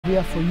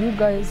here for you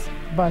guys,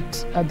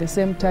 but at the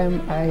same time,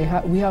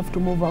 we have to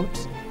move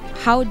out.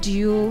 How do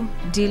you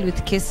deal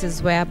with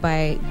cases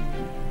whereby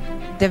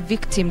the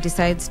victim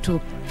decides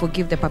to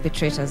forgive the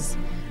perpetrators?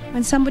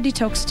 When somebody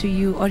talks to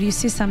you or you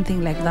see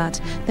something like that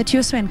you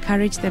also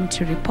encourage them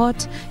to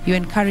report, you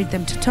encourage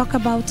them to talk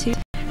about it.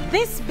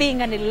 This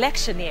being an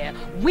election year,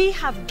 we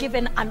have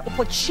given an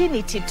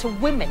opportunity to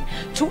women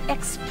to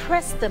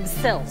express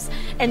themselves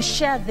and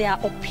share their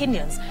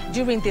opinions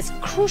during this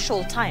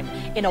crucial time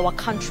in our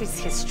country's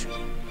history.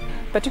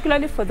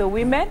 Particularly for the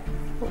women,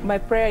 my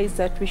prayer is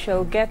that we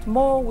shall get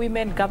more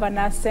women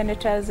governors,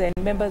 senators and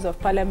members of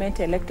parliament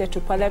elected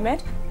to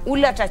parliament.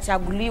 Ule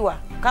atachaguliwa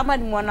kama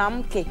ni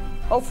mwanamke,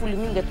 hopefully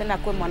mimi ningependa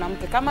kuwe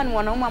mwanamke. Kama ni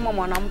mwanaume ama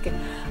mwanamke,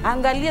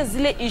 angalia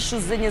zile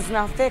issues zenye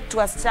zina affect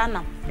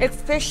wasichana,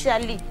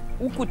 especially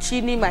huku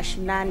chini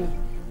mashinani.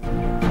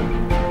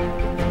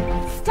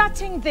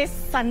 Starting this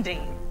Sunday,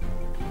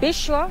 be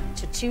sure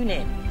to tune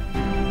in.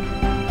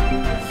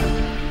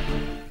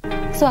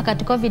 So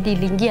wakati COVID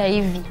iliingia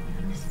hivi,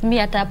 mimi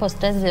hata hapo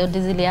stress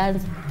zote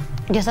zilianza.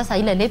 Ndio sasa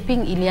ile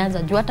laping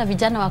ilianza juu hata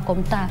vijana wako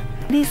mtaa.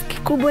 Riski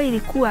kubwa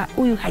ilikuwa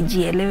huyu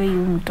hajielewi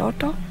huyu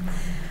mtoto,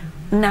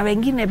 na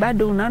wengine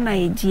bado unaona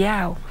age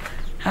yao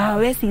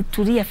hawezi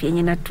tulia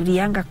vyenye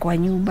natulianga kwa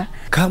nyumba.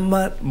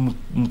 Kama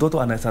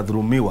mtoto anaweza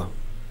dhulumiwa,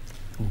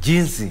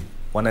 jinsi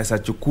wanaweza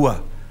chukua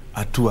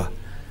hatua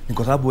ni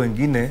kwa sababu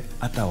wengine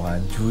hata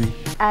wajui.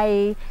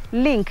 I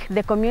link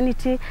the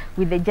community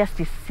with the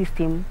justice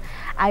system.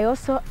 I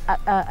also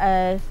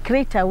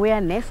create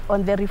awareness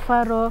on the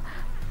referral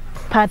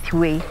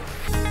pathway.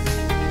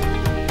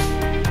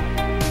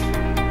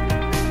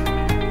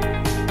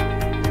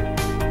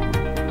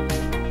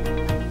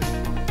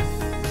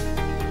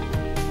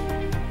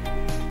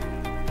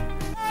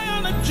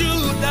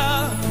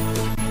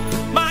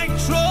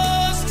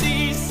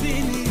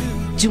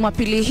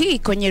 Jumapili hii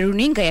kwenye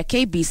runinga ya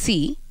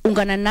KBC,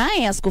 ungana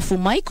naye Askofu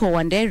Michael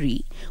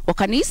Wanderi wa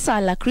kanisa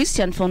la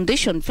Christian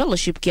Foundation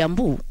Fellowship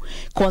Kiambu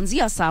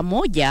kuanzia saa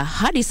 1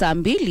 hadi saa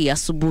 2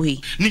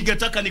 asubuhi.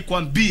 Ningetaka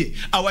nikwambie,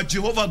 our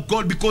Jehovah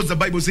God, because the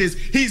Bible says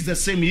he is the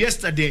same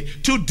yesterday,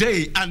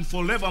 today and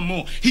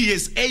forevermore. He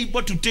is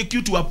able to take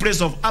you to a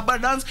place of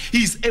abundance.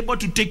 He is able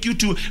to take you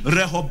to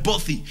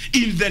Rehoboth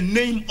in the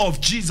name of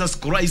Jesus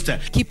Christ.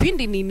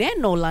 Kipindi ni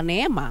neno la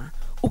neema,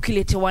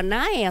 ukiletewa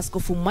naye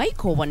Askofu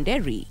Michael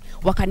Wanderi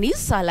wa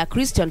kanisa la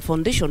Christian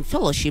Foundation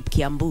Fellowship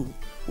Kiambu.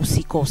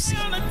 Usikose.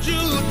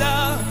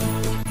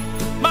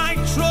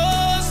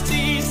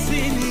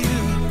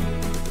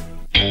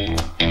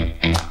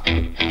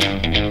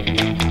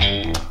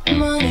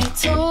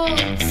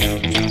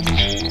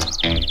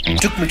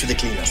 Took me to the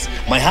cleaners.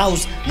 My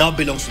house now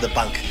belongs to the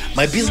bank.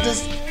 My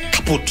business,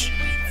 kaput.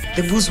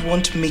 The boss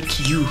won't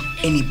make you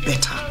any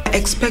better.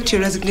 Expect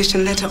your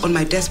resignation letter on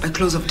my desk by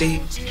close of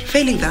day.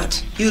 Failing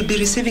that, you'll be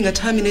receiving a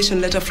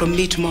termination letter from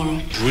me tomorrow.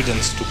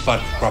 Riddance to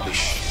bad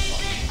rubbish.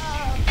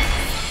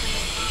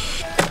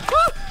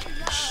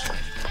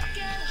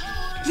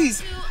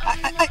 Please,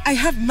 I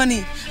have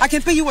money. I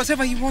can pay you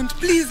whatever you want.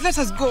 Please, let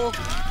us go.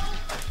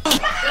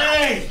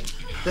 Hey!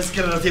 Let's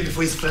get out of here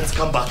before his friends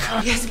come back.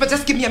 Yes, but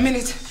just give me a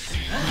minute.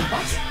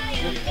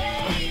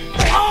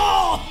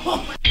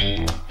 Oh!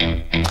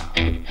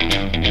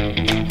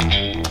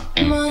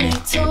 Money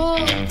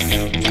talks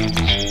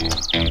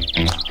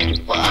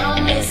while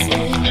I'm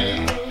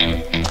listening.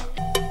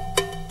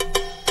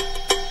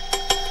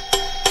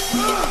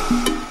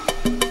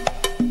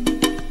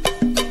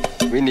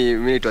 Mimi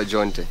naitwa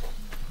Jonte.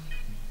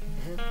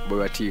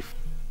 Boy Tiff.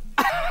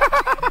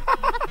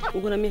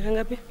 Uko na miaka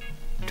ngapi?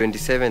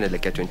 27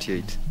 elekea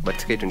 28. But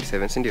sky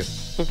 27, si ndio?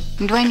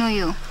 Do I know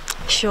you?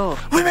 Sure.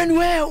 Women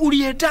wewe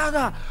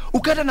ulietaga,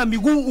 ukaenda na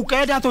miguu,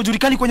 ukaenda hata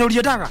ujulikani kwenye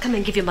ulietaga. Come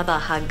and give your mother a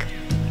hug.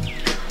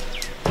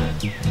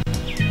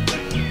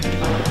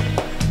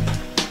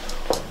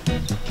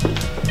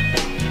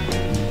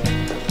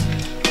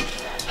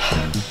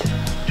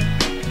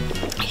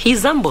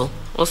 He's humble,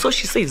 or so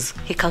she says.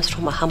 He comes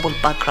from a humble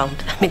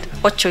background. I mean,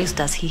 what choice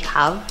does he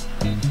have?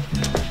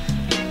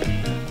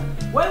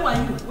 Where were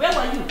you? Where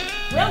were you?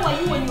 Where were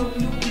you when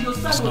your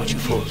son was... It's not your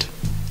fault.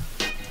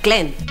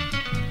 Glenn.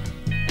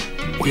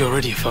 We're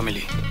already a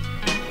family.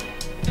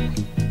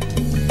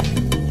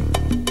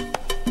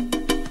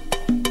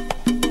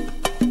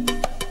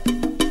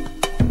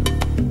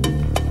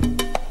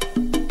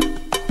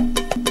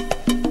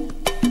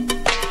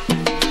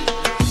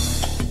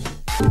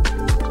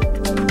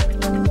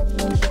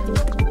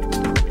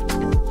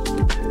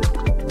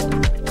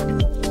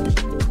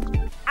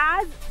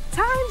 As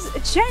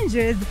times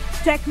changes,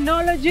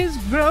 technologies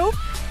grow,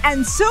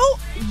 and so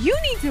you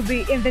need to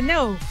be in the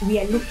know. We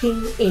are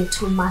looking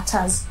into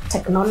matters,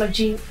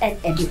 technology and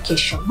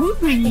education. We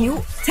bring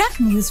you tech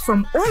news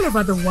from all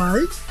over the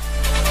world.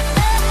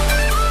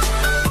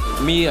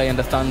 Me, I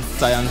understand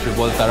science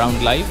revolves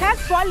around life. Tech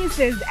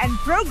policies and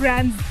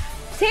programs.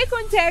 Take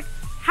on Tech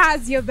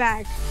has your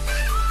back.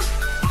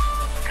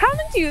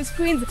 Coming to your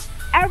screens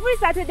every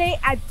Saturday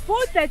at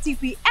 4:30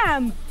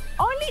 p.m.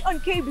 only on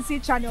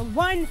KBC Channel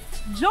 1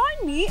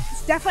 Join me,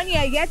 Stephanie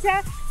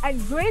Ayeta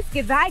and Grace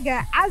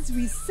Githaiga as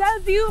we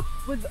serve you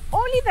with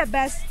only the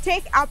best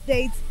tech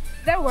updates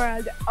the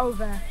world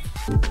over.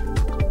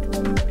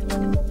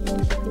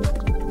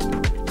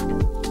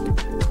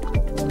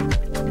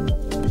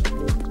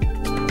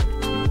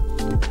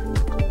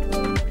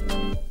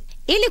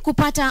 Ili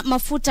kupata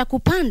mafuta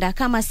kupanda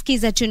kama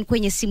skiza tune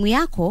kwenye simu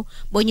yako,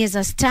 bonyeza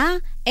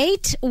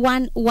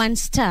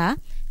 *811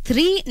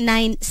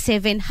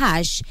 397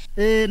 hash.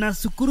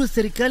 Nashukuru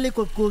serikali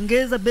kwa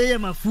kuongeza bei ya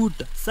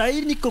mafuta. Sasa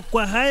niko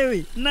kwa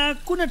highway na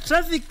hakuna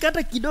traffic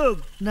hata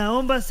kidogo.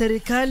 Naomba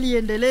serikali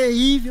iendelee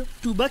hivyo,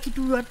 tubaki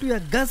tu watu ya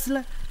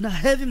gasla na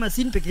heavy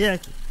machine peke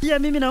yake. Pia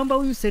mimi naomba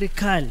huyu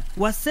serikali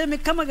waseme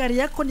kama gari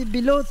yako ni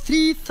below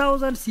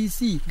 3000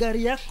 cc,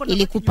 gari yako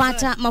ili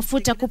kupata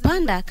mafuta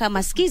kupanda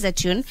kama skiza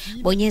tune,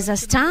 bonyeza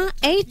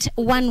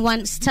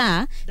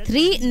 *811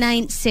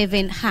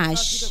 397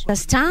 hash.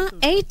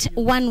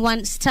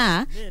 *811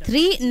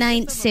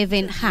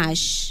 397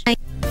 hash.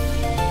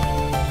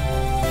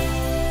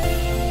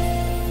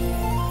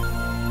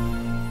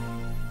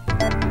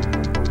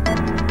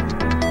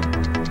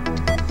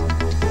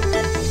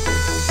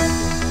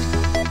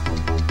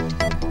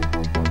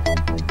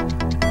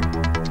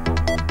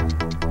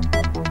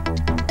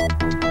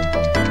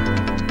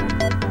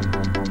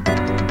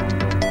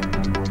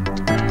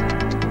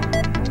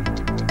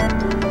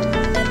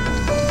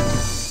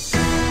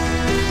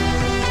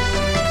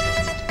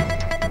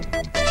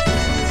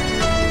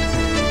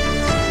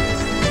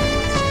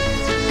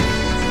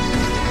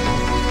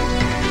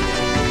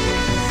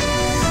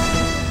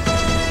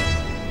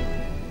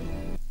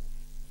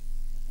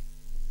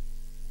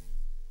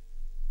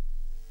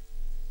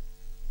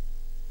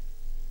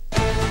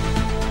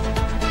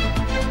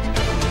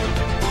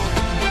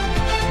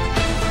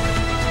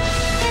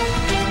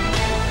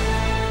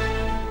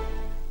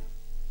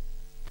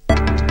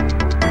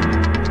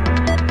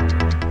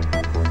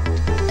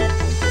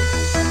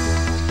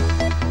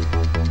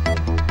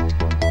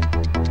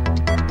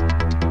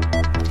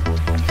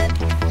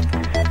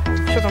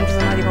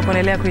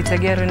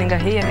 Kuitegea runinga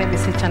hii ya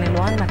KBC Channel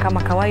 1, na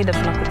kama kawaida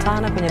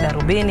tunakutana kwenye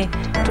Darubini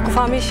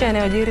tukufahamisha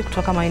yanayojiri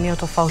kutoka maeneo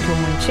tofauti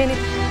humu nchini.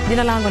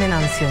 Jina langu ni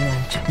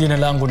Onyancha. Jina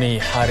langu ni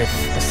Harith.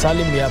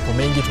 Salim, yapo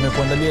mengi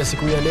tumekuandalia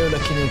siku ya leo,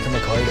 lakini kama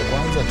kawaida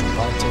kwanza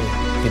tupate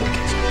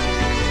vidokezo.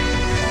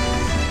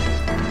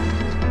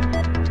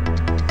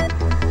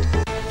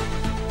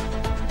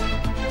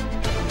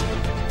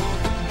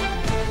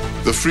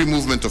 The free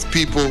movement of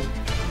people,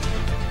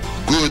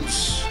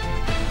 goods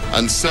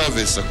and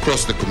service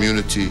across the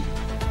community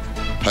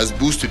has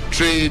boosted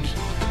trade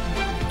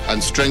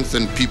and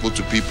strengthened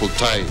people-to-people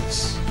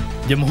ties.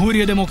 Jamhuri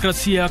ya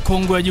Demokrasia ya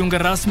Kongo yajiunga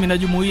rasmi na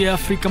Jumuiya ya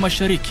Afrika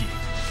Mashariki.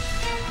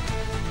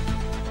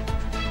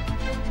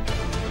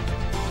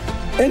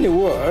 Any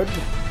word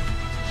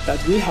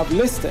that we have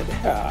listed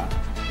here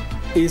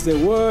is a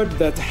word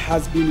that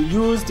has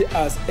been used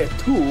as a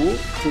tool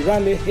to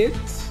rally hate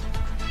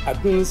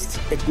against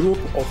a group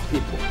of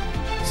people.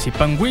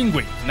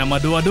 Sipangwingwe na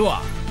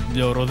madoadoa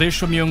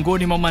yaorodheshwa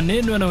miongoni mwa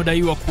maneno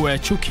yanayodaiwa kuwa ya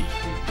chuki.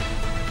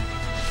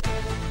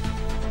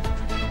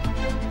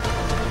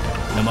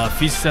 Na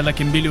maafisa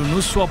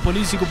 250,000 wa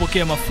polisi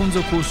kupokea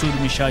mafunzo kuhusu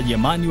udumishaji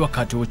amani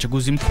wakati wa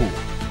uchaguzi mkuu.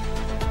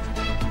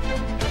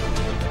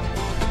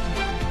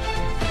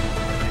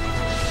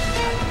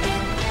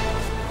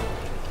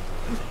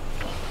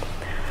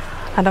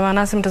 Andamana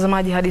nasi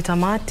mtazamaji hadi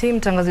tamati.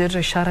 Mtangazaji wetu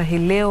ishara hii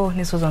leo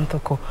ni Susan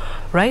Thoko.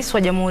 Rais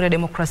wa Jamhuri ya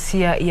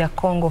Demokrasia ya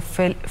Kongo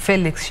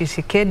Felix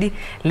Tshisekedi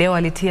leo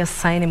alitia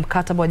saini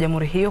mkataba wa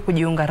jamhuri hiyo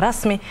kujiunga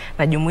rasmi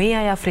na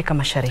Jumuiya ya Afrika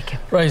Mashariki.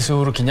 Rais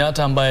Uhuru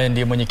Kenyatta ambaye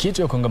ndiye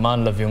mwenyekiti wa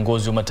kongamano la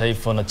viongozi wa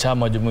mataifa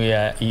wanachama wa Jumuiya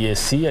ya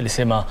EAC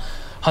alisema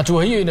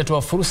hatua hiyo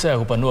inatoa fursa ya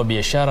kupanua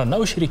biashara na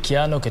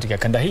ushirikiano katika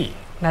kanda hii.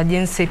 Na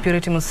jinsi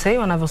Purity Musei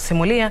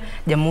wanavyosimulia,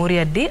 Jamhuri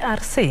ya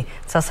DRC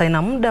sasa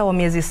ina muda wa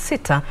miezi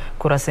 6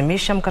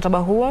 kurasimisha mkataba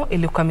huo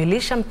ili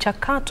kukamilisha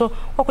mchakato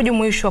wa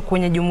kujumuishwa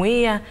kwenye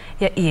Jumuiya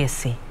ya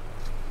EAC.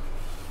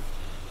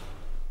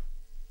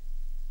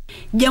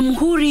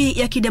 Jamhuri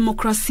ya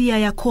Kidemokrasia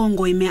ya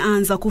Kongo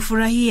imeanza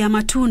kufurahia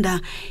matunda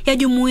ya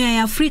Jumuiya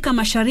ya Afrika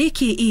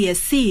Mashariki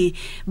EAC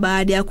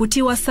baada ya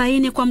kutiwa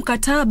saini kwa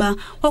mkataba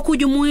wa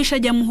kujumuisha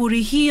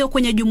jamhuri hiyo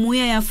kwenye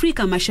Jumuiya ya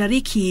Afrika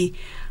Mashariki.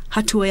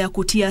 Hatua ya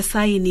kutia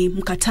saini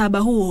mkataba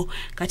huo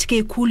katika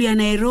ikulu ya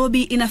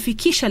Nairobi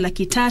inafikisha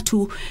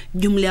 300,000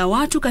 jumla ya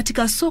watu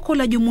katika soko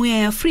la Jumuiya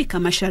ya Afrika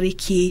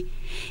Mashariki.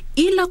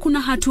 Ila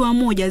kuna hatua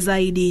moja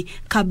zaidi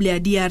kabla ya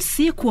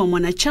DRC kuwa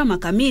mwanachama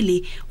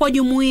kamili wa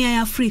Jumuiya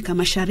ya Afrika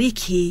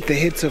Mashariki. The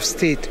heads of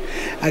state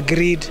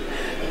agreed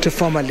to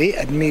formally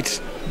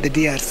admit the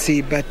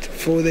DRC, but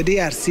for the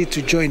DRC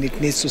to join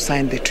it needs to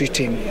sign the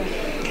treaty.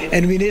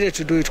 And we needed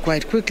to do it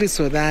quite quickly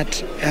so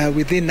that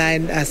within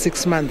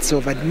 6 months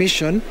of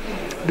admission,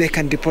 they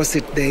can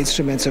deposit the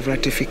instruments of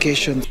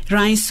ratification.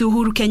 Rais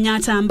Uhuru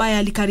Kenyatta ambaye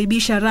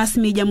alikaribisha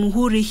rasmi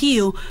jamhuri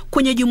hiyo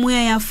kwenye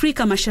Jumuiya ya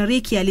Afrika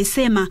Mashariki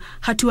alisema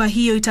hatua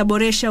hiyo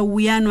itaboresha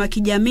uwiano wa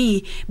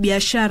kijamii,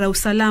 biashara,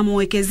 usalama,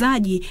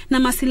 uwekezaji na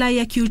maslahi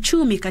ya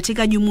kiuchumi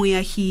katika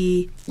jumuiya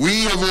hii.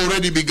 We have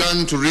already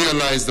begun to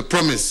realize the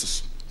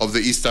promises of the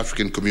East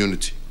African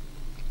community.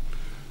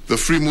 The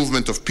free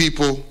movement of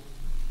people,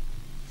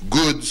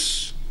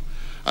 goods,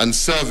 and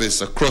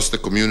service across the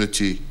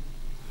community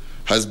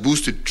has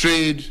boosted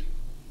trade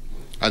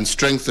and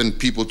strengthened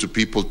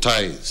people-to-people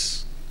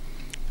ties,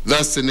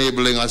 thus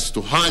enabling us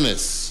to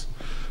harness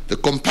the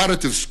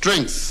comparative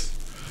strength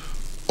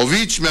of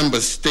each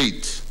member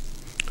state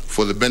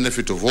for the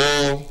benefit of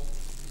all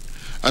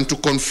and to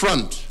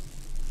confront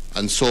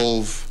and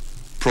solve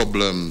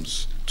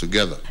problems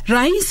together.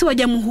 Rais wa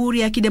Jamhuri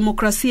ya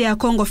Kidemokrasia ya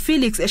Kongo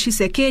Felix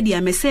Tshisekedi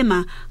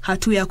amesema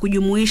hatua ya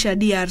kujumuisha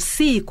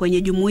DRC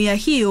kwenye jumuiya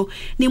hiyo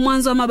ni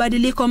mwanzo wa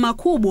mabadiliko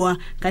makubwa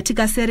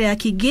katika sera ya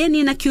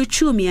kigeni na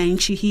kiuchumi ya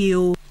nchi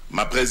hiyo.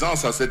 Ma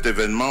présence à cet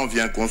événement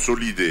vient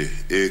consolider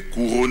et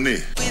couronner.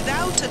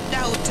 Without a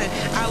doubt,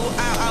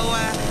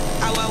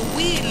 our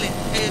will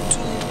to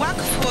work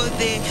for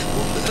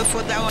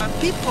our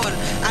people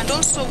and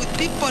also with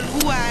people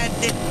who are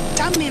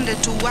determined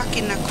to work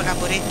in a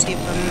collaborative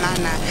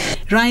manner.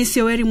 Rais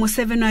Yoweri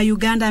Museveni wa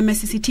Uganda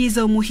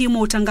amesisitiza umuhimu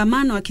wa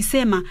utangamano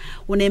akisema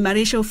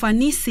unaimarisha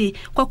ufanisi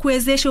kwa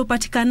kuwezesha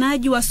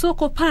upatikanaji wa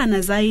soko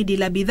pana zaidi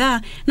la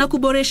bidhaa na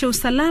kuboresha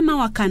usalama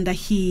wa kanda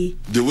hii.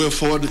 The way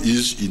forward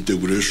is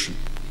integration.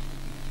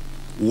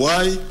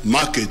 Why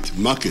market?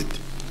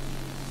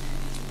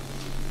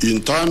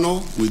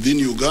 Internal within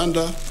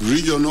Uganda,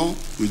 regional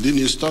within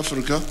East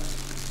Africa,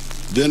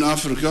 then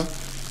Africa,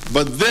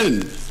 but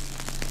then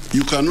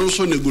you can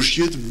also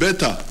negotiate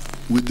better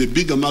with the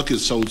bigger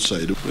markets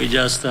outside. We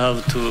just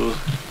have to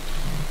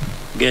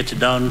get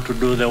down to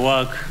do the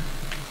work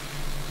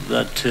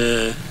that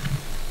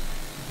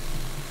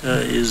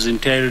is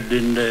entailed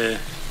in the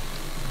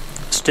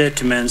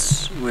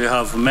statements we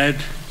have made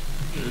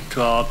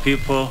to our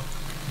people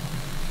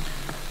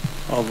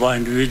of our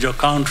individual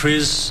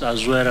countries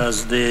as well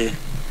as the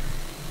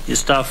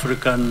East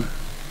African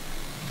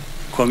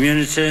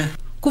community.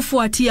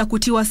 Kufuatia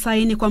kutiwa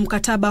saini kwa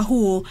mkataba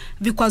huo,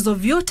 vikwazo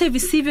vyote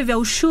visivyo vya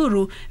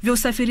ushuru vya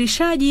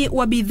usafirishaji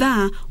wa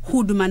bidhaa,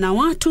 huduma na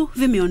watu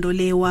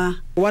vimeondolewa.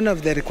 One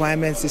of the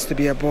requirements is to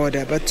be a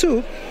border, but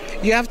two,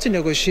 you have to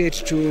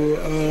negotiate to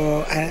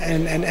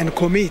and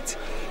commit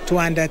to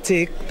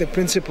undertake the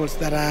principles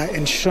that are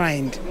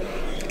enshrined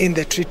in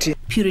the treaty.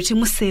 Purity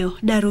Museo,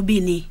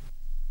 Darubini.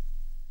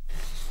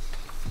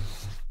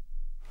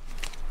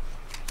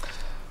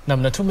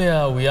 Na tume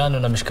ya uwiano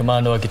na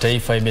mshikamano wa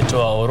kitaifa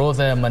imetoa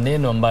orodha ya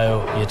maneno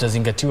ambayo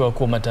yatazingatiwa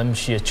kuwa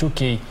matamshi ya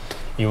chuki.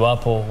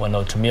 Iwapo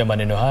wanaotumia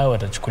maneno hayo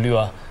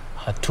watachukuliwa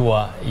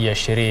hatua ya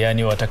sheria,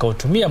 yani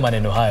watakaotumia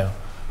maneno hayo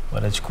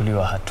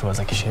watachukuliwa hatua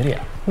za kisheria.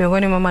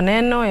 Miongoni mwa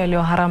maneno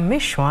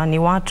yaliyoharamishwa ni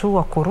watu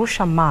wa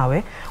kurusha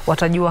mawe,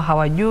 watajua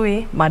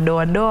hawajui,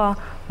 madoadoa,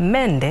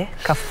 mende,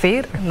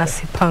 kafir na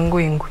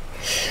sipangwingwi.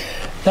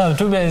 Na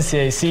tume ya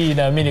NCIC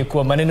inaamini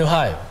kuwa maneno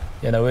hayo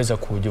yanaweza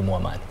kuhujumu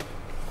amani.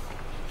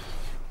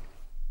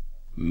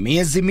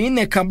 Miezi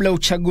minne kabla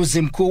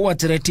uchaguzi mkuu wa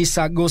tarehe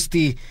 9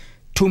 Agosti,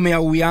 tume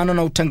ya uwiano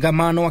na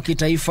utangamano wa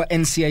kitaifa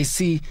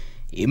NCIC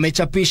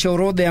imechapisha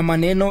orodha ya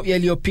maneno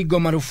yaliyopigwa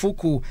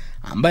marufuku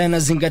ambayo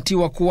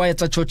yanazingatiwa kuwa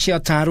yatachochea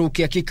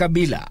taharuki ya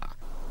kikabila.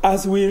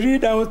 As we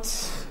read out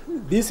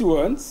these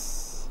words,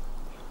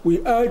 we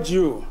urge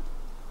you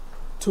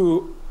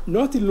to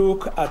not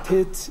look at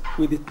it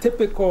with the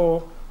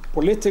typical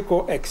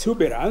political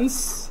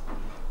exuberance,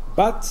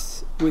 but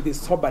with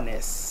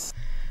soberness.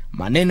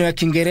 Maneno ya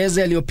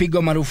Kiingereza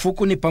yaliyopigwa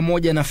marufuku ni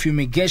pamoja na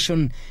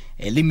fumigation,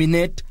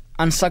 eliminate,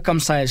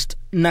 uncircumcised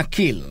na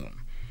kill.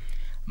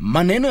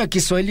 Maneno ya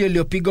Kiswahili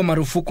yaliyopigwa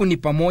marufuku ni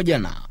pamoja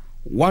na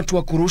watu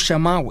wa kurusha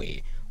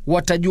mawe,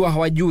 watajua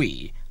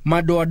hawajui,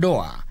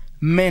 madoadoa,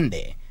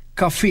 mende,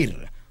 kafir,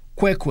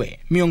 kwekwe,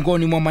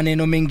 miongoni mwa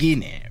maneno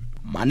mengine.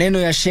 Maneno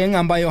ya Sheng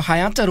ambayo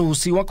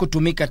hayataruhusiwa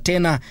kutumika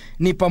tena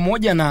ni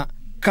pamoja na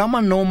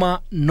kama noma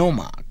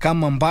noma,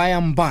 kama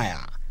mbaya mbaya,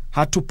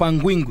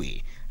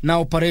 hatupangwingwi na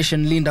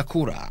Operation Linda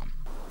Kura.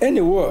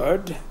 Any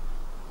word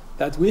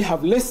that we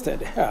have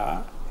listed here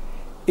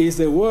is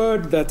a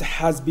word that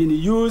has been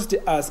used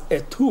as a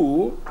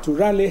tool to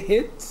rally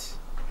hate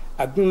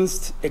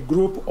against a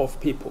group of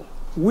people.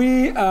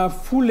 We are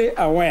fully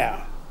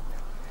aware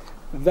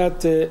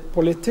that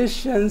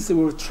politicians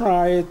will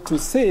try to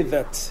say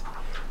that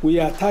we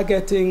are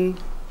targeting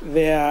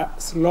their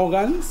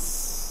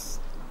slogans,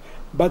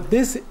 but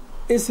this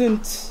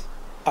isn't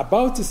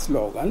about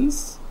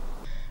slogans.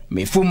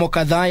 Mifumo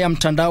kadhaa ya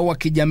mtandao wa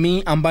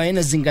kijamii ambayo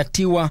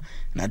inazingatiwa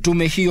na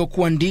tume hiyo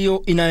kuwa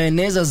ndio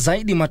inayoeneza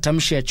zaidi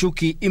matamshi ya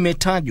chuki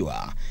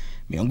imetajwa.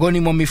 Miongoni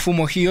mwa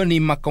mifumo hiyo ni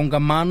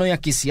makongamano ya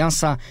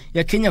kisiasa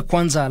ya Kenya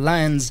Kwanza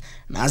Alliance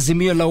na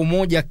Azimio la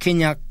Umoja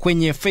Kenya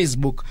kwenye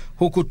Facebook,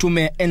 huku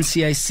tume ya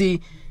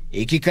NCIC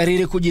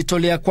ikikariri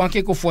kujitolea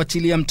kwake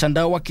kufuatilia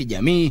mtandao wa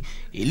kijamii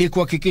ili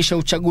kuhakikisha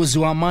uchaguzi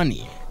wa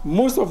amani.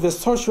 Most of the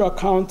social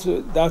accounts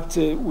that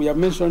we have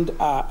mentioned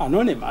are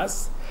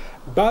anonymous,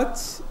 but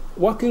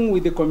working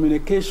with the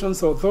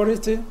Communications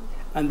Authority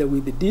and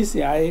with the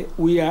DCI,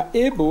 we are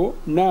able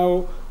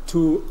now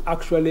to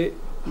actually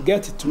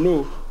get to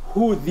know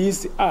who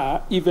these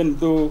are, even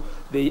though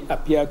they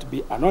appear to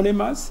be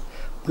anonymous,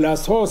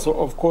 plus also,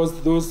 of course,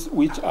 those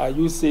which are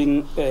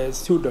using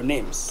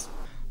pseudonyms.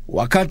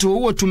 Wakati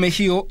huo tume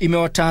hiyo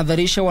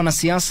imewatahadharisha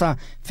wanasiasa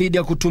dhidi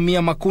ya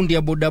kutumia makundi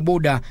ya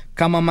bodaboda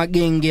kama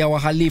magenge ya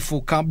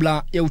wahalifu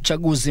kabla ya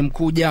uchaguzi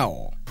mkuu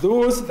ujao.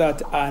 Those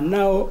that are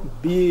now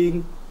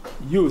being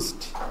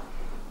used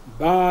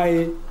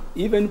by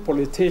even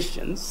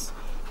politicians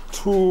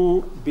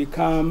to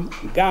become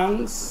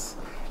gangs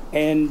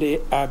and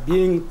are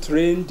being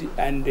trained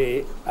and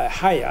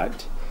hired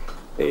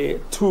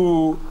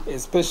to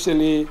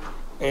especially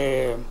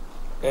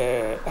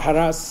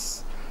harass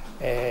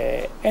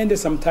and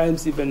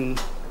sometimes even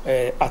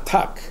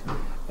attack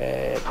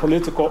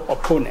political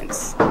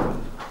opponents.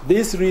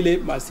 This really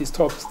must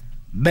stop.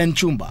 Ben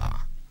Chumba,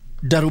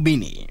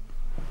 Darubini.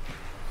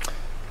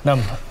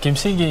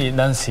 Kimsingi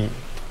Nancy,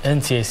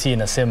 NCAC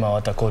inasema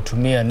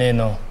watakotumia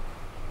neno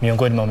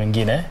miongoni mwa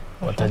mengine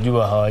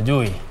watajua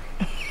hawajui.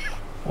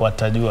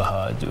 Watajua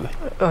hawajui.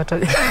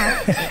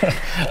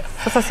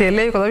 Sasa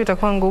sielewi kwa sababu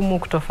itakuwa ngumu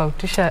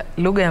kutofautisha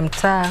lugha ya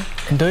mtaa.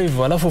 Ndio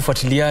hivyo, alafu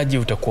ufuatiliaji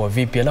utakuwa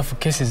vipi? Alafu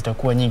kesi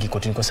zitakuwa nyingi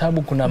kotini kwa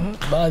sababu kuna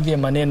baadhi ya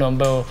maneno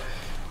ambayo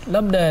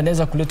labda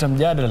yanaweza kuleta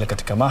mjadala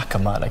katika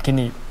mahakama,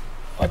 lakini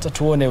hata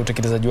tuone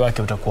utekelezaji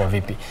wake utakuwa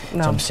vipi.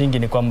 Cha msingi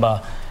ni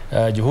kwamba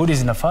juhudi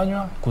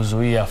zinafanywa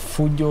kuzuia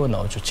fujo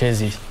na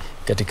uchochezi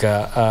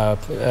katika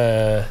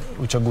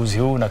uchaguzi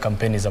huu na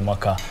kampeni za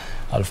mwaka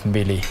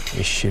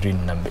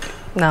 2022.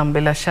 Naam,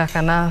 bila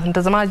shaka. Na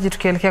mtazamaji,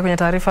 tukielekea kwenye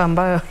taarifa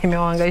ambayo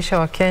imewaangaisha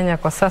Wakenya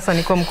kwa sasa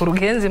ni kwa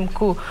mkurugenzi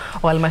mkuu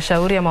wa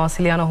halmashauri ya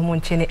mawasiliano humu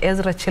nchini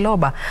Ezra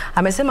Chiloba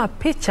amesema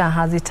picha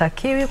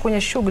hazitakiwi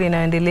kwenye shughuli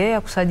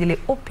inayoendelea kusajili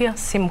upya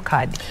SIM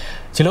card.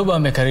 Chiloba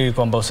amekariri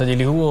kwamba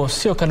usajili huo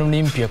sio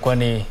kanuni mpya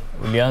kwani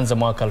ulianza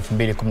mwaka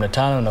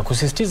 2015 na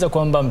kusisitiza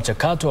kwamba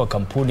mchakato wa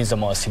kampuni za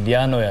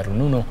mawasiliano ya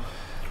rununu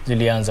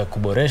zilianza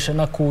kuboresha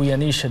na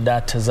kuyanisha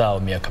data zao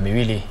miaka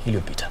 2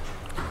 iliyopita.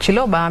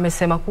 Chiloba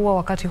amesema kuwa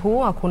wakati huu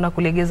hakuna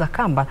kulegeza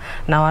kamba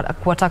na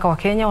kuwataka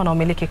Wakenya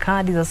wanaomiliki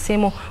kadi za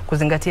simu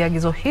kuzingatia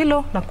agizo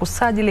hilo na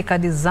kusajili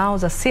kadi zao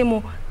za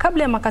simu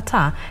kabla ya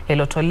makataa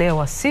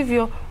yaliyotolewa,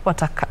 sivyo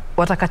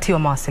watakatiwa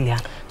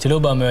mawasiliano.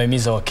 Chiloba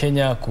amewahimiza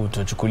Wakenya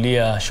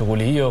kutochukulia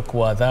shughuli hiyo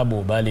kuwa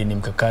adhabu bali ni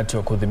mkakati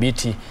wa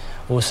kudhibiti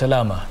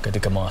usalama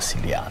katika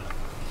mawasiliano.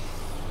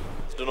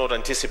 Do not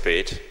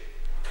anticipate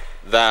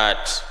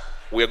that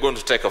we are going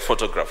to take a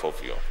photograph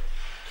of you.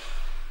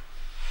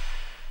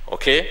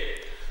 Okay?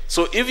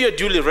 So if you're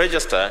duly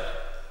registered,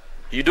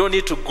 you don't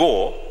need to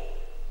go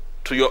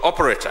to your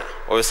operator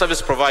or your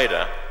service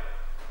provider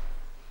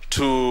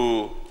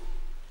to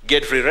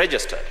get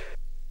re-registered.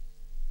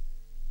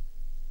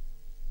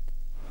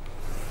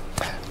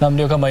 Na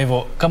ndio kama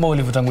hivyo, kama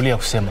ulivyotangulia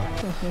kusema,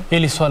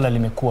 hili swala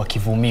limekuwa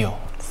kivumio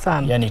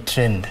sana. Yani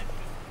trend.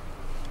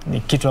 Ni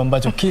kitu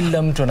ambacho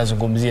kila mtu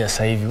anazungumzia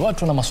sasa hivi.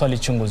 Watu wana maswali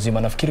chungu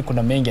zima. Nafikiri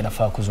kuna mengi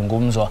yanafaa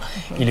kuzungumzwa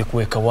ili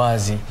kuweka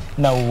wazi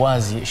na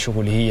uwazi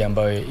shughuli hii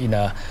ambayo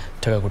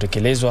inataka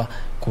kutekelezwa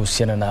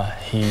kuhusiana na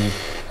hii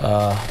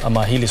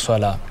ama hili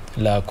swala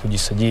la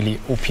kujisajili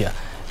upya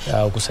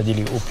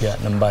kusajili upya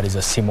nambari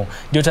za simu.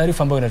 Ndio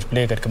taarifa ambayo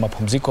inatupeleka katika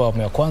mapumziko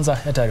awamu ya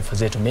kwanza ya taarifa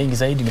zetu. Mengi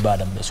zaidi ni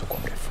baada ya muda usio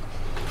mrefu.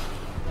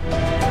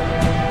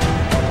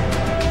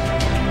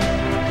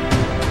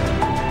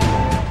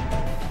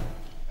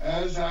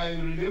 As I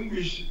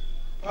relinquish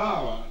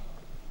power,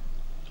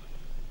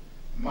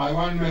 my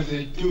one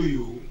message to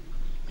you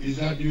is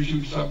that you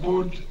should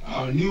support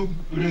our new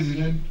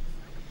president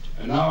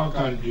and our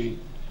country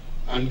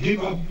and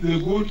give up the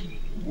good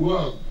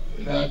work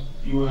that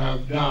you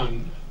have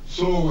done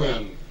so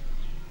well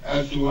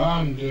as to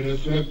earn the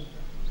respect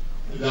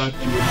that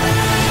you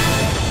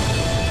have.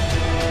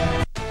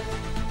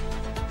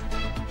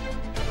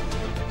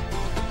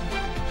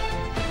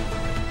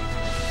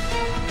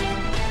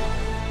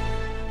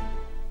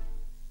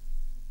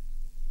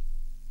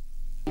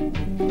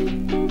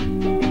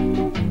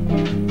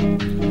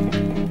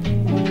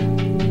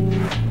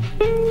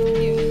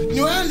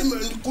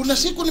 Kuna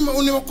siku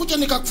nimekuja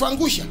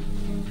nikakufangusha.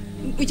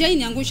 Ujai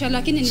niangusha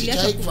lakini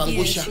niliacha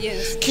kufangusha.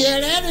 Yes.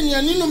 Kielele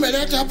ni nini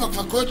umeleta hapa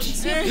kwa koti?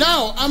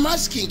 Now I'm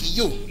asking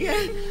you.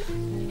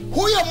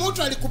 Huyo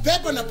mtu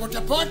alikubeba na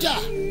potapota.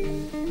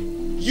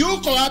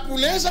 Yuko wapi?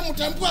 Unaweza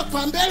mtambua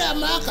kwa mbele ya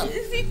mahakama?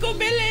 Siko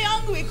mbele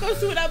yangu, iko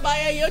sura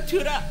baya hiyo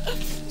chura.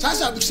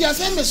 Sasa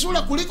msiaseme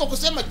sura kuliko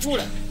kusema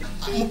chura.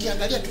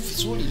 Mkiangalia tu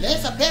vizuri,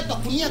 leza beba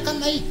kunia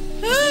kama hii.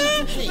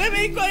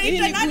 Wewe iko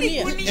ita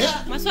nani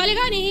kunia? Maswali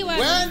gani hii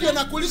wewe? Wewe ndio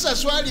nakuuliza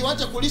swali,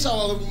 wacha kuuliza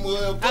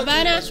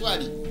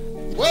swali.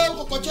 Wewe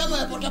uko kwa chama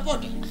ya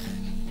potapota?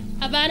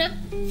 Abana?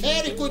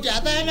 Very good,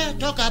 abana,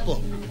 toka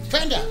hapo.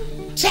 Fenda.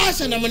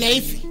 Sasa namna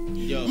hivi.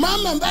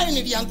 Mama ambaye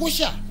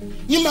niliangusha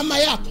ni mama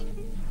yako.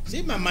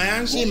 Si mama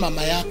yangu. Si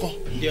mama yako.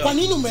 Kwa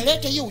nini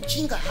umeleta hiyo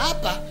uchinga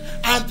hapa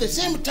at the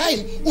same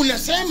time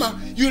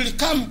unasema you will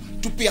come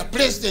to be a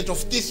president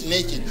of this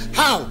nation?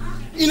 How?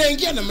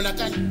 Inaingia namna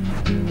gani?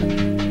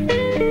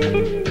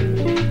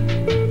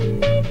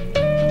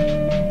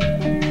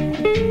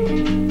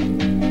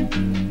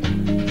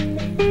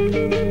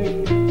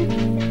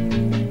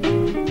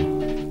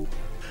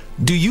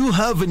 Do you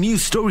have a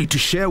news story to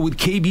share with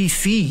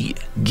KBC?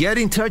 Get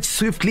in touch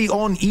swiftly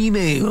on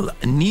email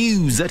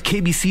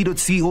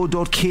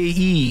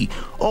news@kbc.co.ke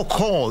or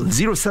call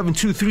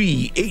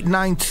 0723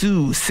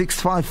 892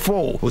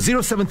 654 or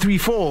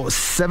 0734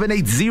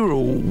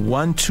 780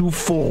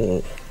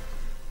 124.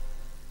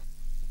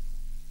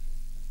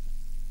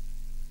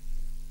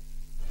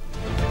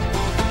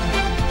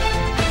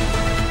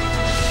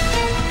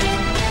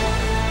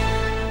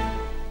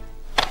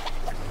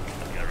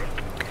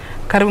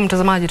 Karibu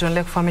mtazamaji,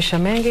 tuendelee kufahamisha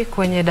mengi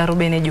kwenye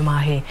Darubini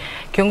Jumaa hii.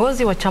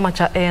 Kiongozi wa chama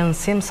cha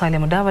ANC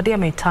Salim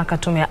ameitaka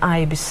tume ya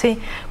IBC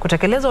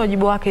kutekeleza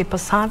wajibu wake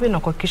ipasavyo na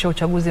kuhakikisha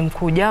uchaguzi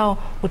mkuu ujao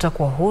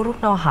utakuwa huru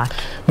na wa haki.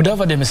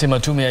 Mudavadi amesema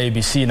tume ya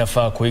IBC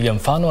inafaa kuiga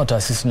mfano wa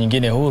taasisi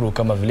nyingine huru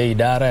kama vile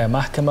idara ya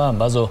mahakama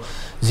ambazo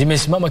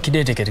zimesimama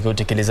kidete katika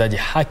utekelezaji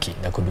haki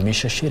na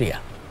kudumisha sheria.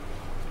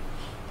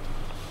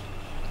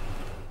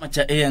 Chama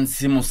cha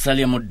ANC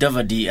Musalia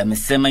Mudavadi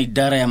amesema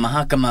idara ya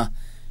mahakama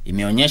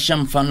imeonyesha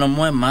mfano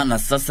mwema na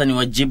sasa ni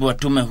wajibu wa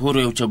tume huru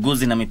ya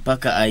uchaguzi na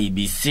mipaka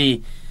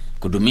IBC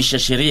kudumisha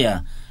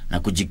sheria na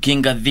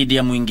kujikinga dhidi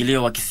ya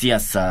muingilio wa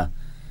kisiasa.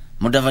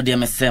 Mudavadi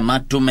amesema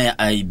tume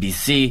ya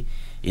IBC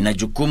ina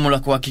jukumu la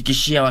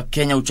kuhakikishia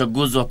Wakenya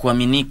uchaguzi wa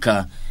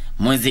kuaminika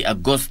mwezi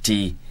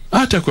Agosti.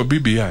 Hata kwa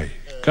BBI,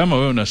 kama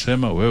wewe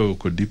unasema wewe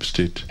uko deep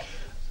state,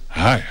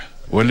 haya,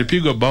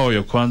 walipigwa bao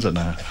ya kwanza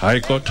na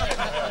High Court.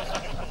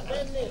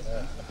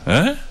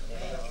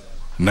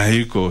 Na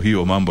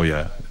hiyo mambo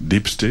ya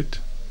deep state.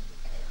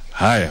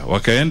 Haya,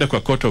 wakaenda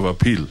kwa Court of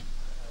Appeal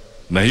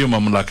na hiyo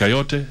mamlaka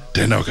yote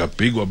tena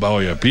wakapigwa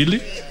bao ya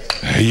pili,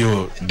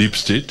 hiyo deep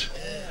state.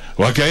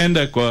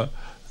 Wakaenda kwa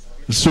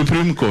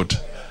Supreme Court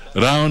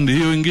round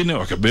hiyo ingine,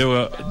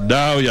 wakabewa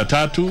dao ya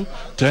tatu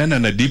tena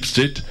na deep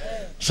state.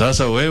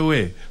 Sasa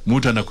wewe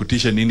mtu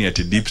anakutisha nini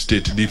ati deep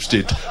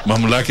state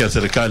mamlaka ya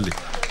serikali?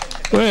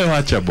 Wewe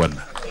wacha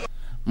bwana.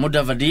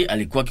 Mudavadi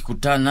alikuwa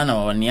akikutana na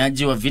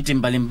wawaniaji wa viti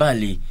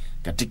mbalimbali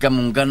katika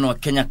muungano wa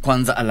Kenya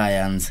Kwanza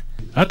Alliance.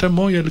 Hata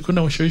Moi alikuwa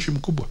na ushawishi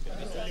mkubwa.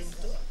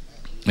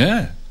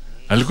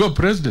 Alikuwa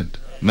president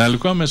na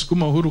alikuwa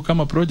amesukuma uhuru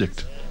kama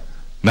project.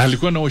 Na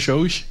alikuwa na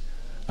ushawishi.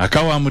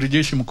 Akawa amiri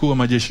jeshi mkuu wa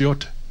majeshi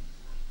yote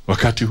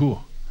wakati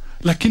huo.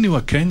 Lakini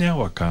Wakenya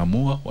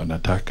wakaamua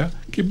wanataka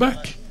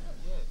Kibaki.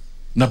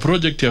 Na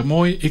project ya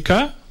Moi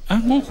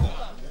ikaanguka.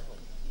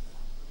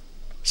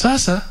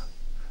 Sasa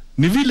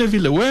ni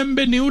vile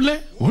wembe ni ule.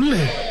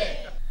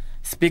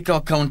 Spika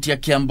wa kaunti ya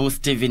Kiambu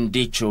Stephen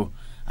Dicho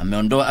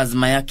ameondoa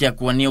azma yake ya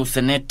kuwania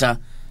useneta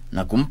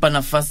na kumpa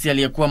nafasi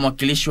aliyekuwa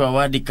mwakilishi wa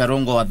wadi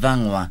Karongo wa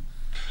Dhangwa.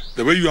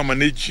 The way you are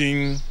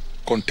managing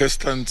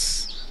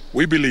contestants,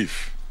 we believe,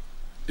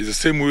 is the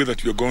same way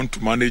that you are going to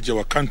manage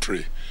our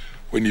country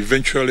when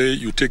eventually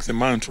you take the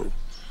mantle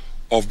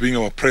of being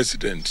our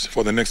president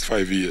for the next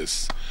 5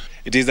 years.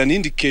 It is an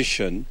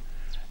indication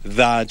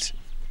that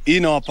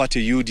in our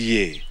party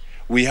UDA,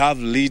 we have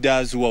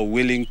leaders who are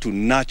willing to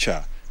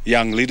nurture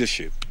young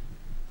leadership.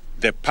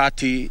 The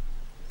party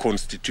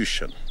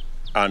constitution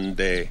and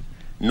the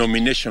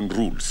nomination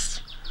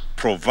rules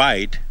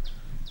provide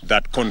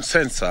that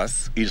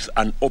consensus is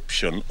an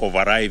option of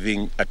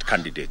arriving at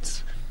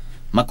candidates.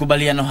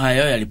 Makubaliano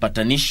hayo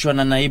yalipatanishwa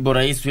na naibu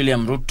rais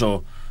William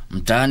Ruto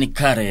mtaani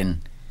Karen.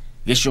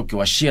 Geshoki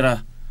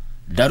Washira,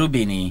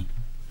 Darubini.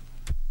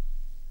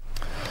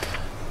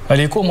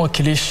 Aliyekuwa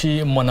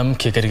mwakilishi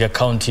mwanamke katika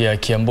kaunti ya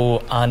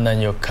Kiambu Anna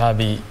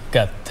Nyokabi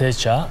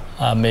Gatecha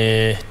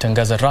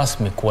ametangaza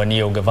rasmi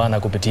kuwania ugavana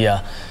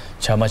kupitia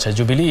chama cha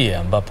Jubilee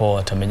ambapo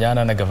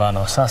atamenyana na gavana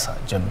wa sasa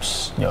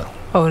James Nyoro.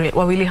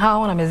 Wawili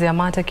hao wanamezea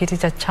mate kiti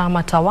cha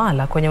chama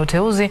tawala kwenye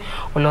uteuzi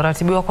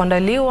ulioratibiwa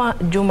kuandaliwa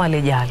juma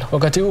lijalo.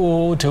 Wakati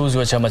huo uteuzi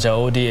wa chama cha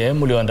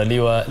ODM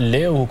ulioandaliwa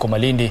leo huko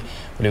Malindi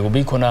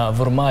uligubikwa na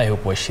vurumai,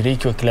 huku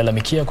washiriki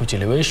wakilalamikia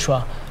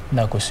kucheleweshwa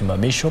na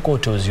kusimamishwa kwa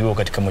uteuzi huo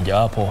katika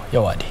mojawapo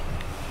ya wadi.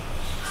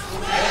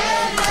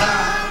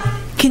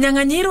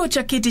 Kinyang'anyiro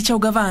cha kiti cha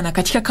ugavana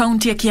katika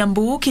kaunti ya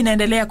Kiambu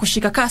kinaendelea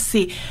kushika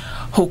kasi,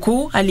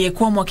 huku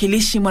aliyekuwa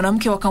mwakilishi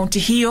mwanamke wa kaunti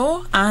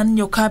hiyo Ann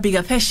Nyokabi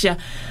Gathesha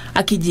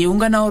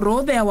akijiunga na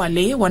orodha ya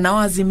wale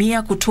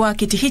wanaoazimia kutoa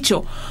kiti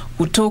hicho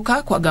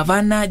kutoka kwa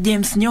gavana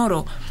James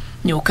Nyoro.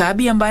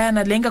 Nyokabi ambaye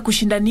analenga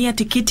kushindania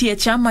tikiti ya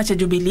chama cha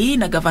Jubilee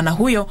na gavana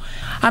huyo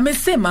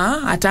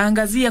amesema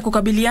ataangazia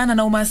kukabiliana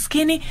na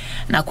umaskini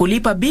na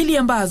kulipa bili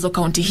ambazo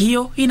kaunti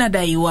hiyo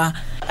inadaiwa.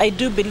 I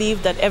do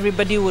believe that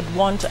everybody would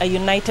want a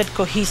united,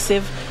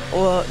 cohesive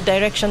or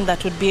direction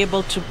that would be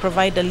able to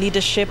provide a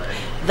leadership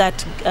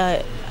that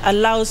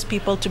allows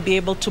people to be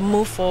able to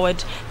move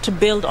forward, to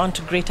build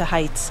onto greater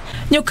heights.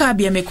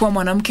 Nyokabi amekuwa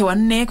mwanamke wa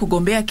 4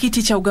 kugombea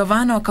kiti cha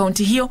ugavana wa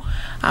kaunti hiyo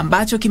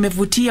ambacho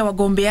kimevutia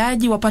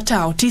wagombeaji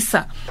wapatao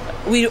 9.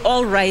 We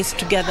all rise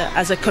together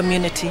as a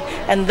community,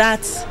 and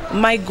that's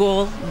my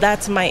goal,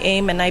 that's my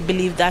aim, and I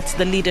believe that's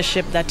the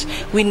leadership that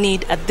we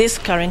need at this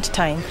current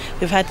time.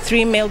 We've had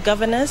 3 male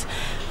governors.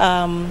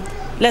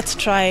 Let's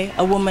try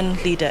a woman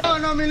leader.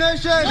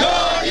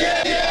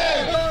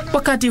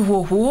 Wakati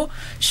huo huo,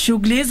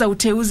 shughuli za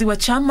uteuzi wa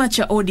chama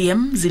cha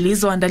ODM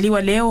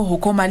zilizoandaliwa leo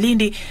huko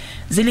Malindi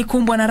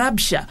zilikumbwa na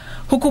rabsha,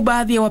 huku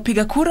baadhi ya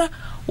wapiga kura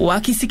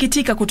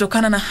wakisikitika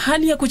kutokana na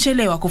hali ya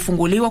kuchelewa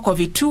kufunguliwa kwa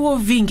vituo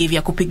vingi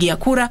vya kupigia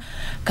kura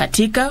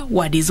katika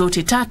wadi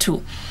zote 3.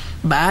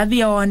 Baadhi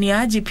ya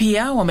wawaniaji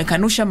pia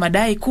wamekanusha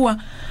madai kuwa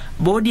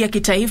bodi ya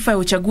kitaifa ya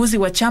uchaguzi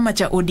wa chama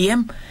cha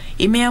ODM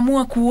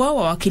imeamua kuwa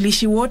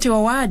wawakilishi wote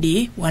wa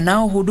wadi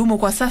wanaohudumu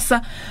kwa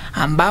sasa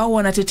ambao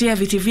wanatetea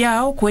viti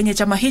vyao kwenye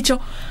chama hicho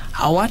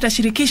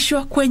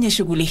hawatashirikishwa kwenye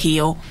shughuli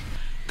hiyo.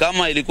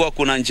 Kama ilikuwa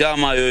kuna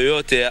njama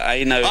yoyote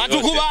aina yoyote,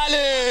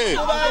 hatukubali.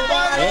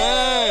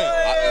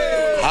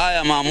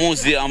 Haya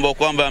maamuzi ambayo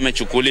kwamba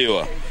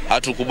yamechukuliwa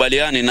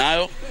hatukubaliani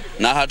nayo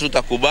na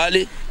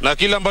hatutakubali. Na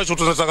kile ambacho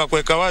tunataka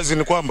kuweka wazi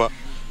ni kwamba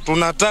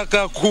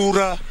tunataka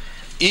kura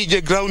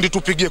ije ground,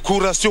 tupige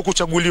kura, sio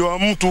kuchaguliwa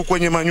mtu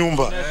kwenye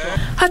manyumba.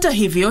 Hata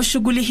hivyo,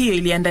 shughuli hiyo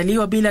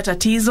iliandaliwa bila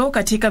tatizo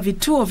katika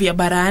vituo vya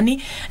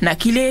Barani na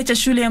kile cha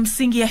shule ya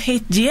msingi ya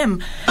HGM.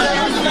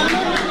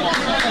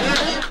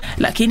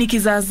 Lakini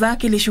kizaazaa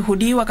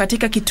kilishuhudiwa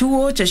katika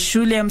kituo cha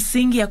shule ya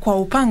msingi ya Kwa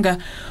Upanga,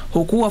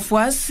 huku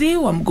wafuasi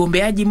wa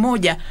mgombeaji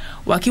mmoja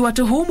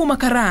wakiwatuhumu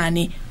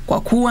makarani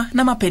kwa kuwa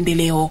na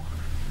mapendeleo.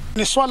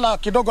 Ni swala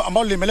kidogo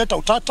ambalo limeleta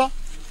utata.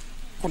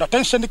 Kuna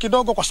tension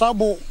kidogo kwa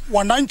sababu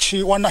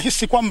wananchi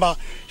wanahisi kwamba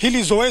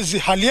hili zoezi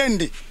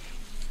haliendi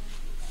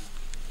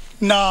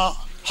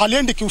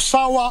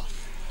kiusawa,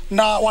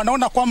 na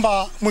wanaona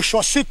kwamba mwisho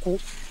wa siku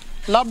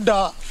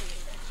labda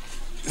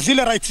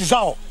zile rights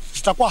zao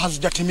zitakuwa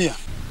hazijatimia.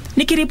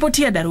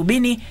 Nikiripotia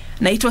Darubini,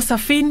 naitwa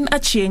Safin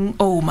Achieng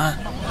Ouma.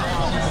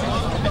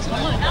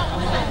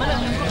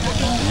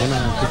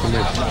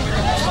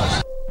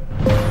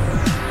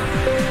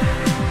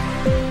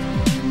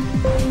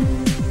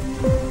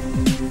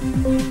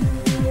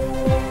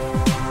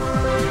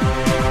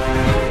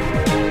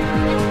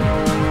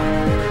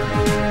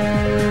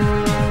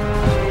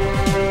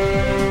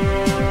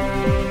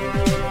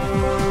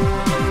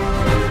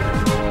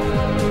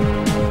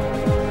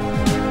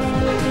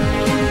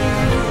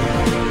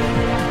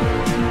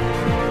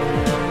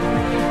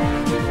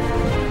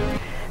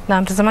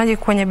 Na mtazamaji,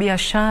 kwenye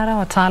biashara,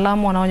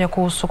 wataalamu wanaonya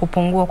kuhusu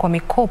kupungua kwa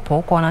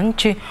mikopo kwa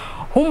wananchi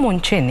humu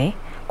nchini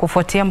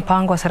kufuatia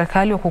mpango wa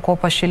serikali wa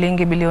kukopa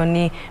shilingi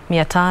bilioni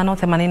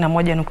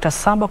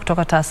 581.7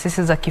 kutoka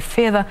taasisi za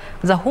kifedha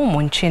za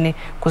humu nchini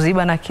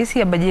kuziba nakisi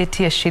ya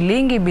bajeti ya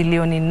shilingi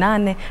bilioni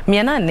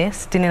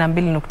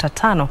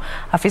 862.5.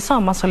 Afisa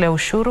wa masuala ya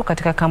ushuru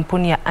katika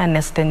kampuni ya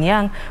Ernst &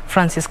 Young,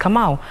 Francis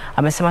Kamau,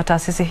 amesema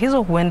taasisi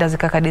hizo huenda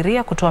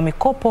zikakadiria kutoa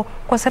mikopo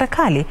kwa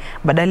serikali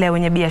badala ya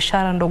wenye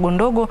biashara ndogo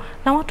ndogo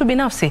na watu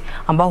binafsi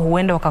ambao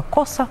huenda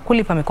wakakosa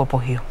kulipa mikopo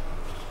hiyo.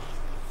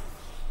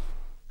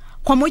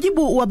 Kwa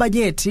mujibu wa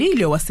bajeti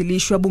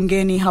iliyowasilishwa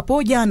bungeni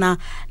hapo jana,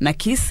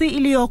 nakisi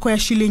iliyoko ya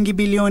shilingi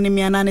bilioni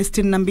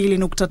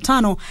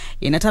 862.5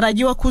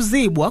 inatarajiwa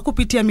kuzibwa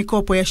kupitia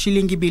mikopo ya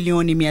shilingi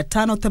bilioni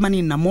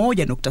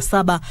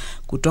 581.7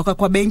 kutoka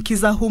kwa benki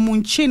za humu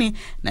nchini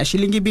na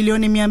shilingi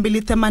bilioni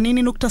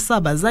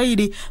 280.7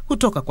 zaidi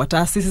kutoka kwa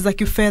taasisi za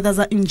kifedha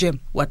za nje.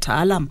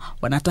 Wataalam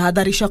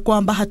wanatahadharisha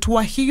kwamba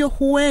hatua hiyo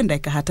huenda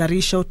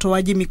ikahatarisha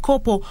utoaji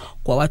mikopo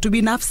kwa watu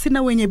binafsi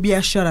na wenye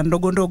biashara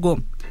ndogo ndogo.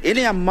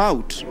 Any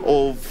amount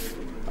of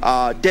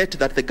debt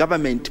that the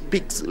government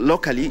picks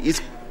locally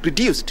is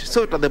reduced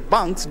so that the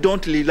banks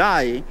don't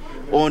rely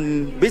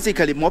on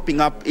basically mopping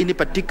up any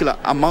particular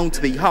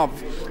amount they have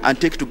and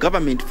take to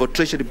government for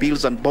treasury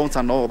bills and bonds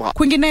and all that.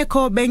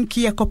 Kwingineko,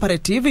 benki ya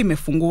Cooperative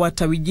imefungua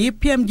tawi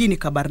jipya mjini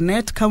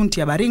Kabarnet, kaunti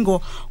ya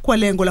Baringo, kwa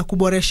lengo la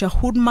kuboresha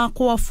huduma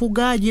kwa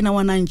wafugaji na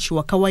wananchi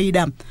wa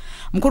kawaida.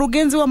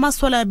 Mkurugenzi wa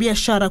masuala ya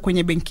biashara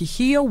kwenye benki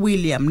hiyo,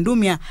 William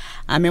Ndumia,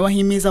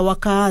 amewahimiza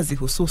wakaazi,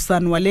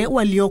 hususan wale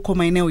walioko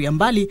maeneo ya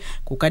mbali,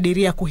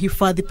 kukadiria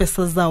kuhifadhi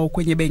pesa zao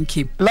kwenye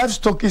benki.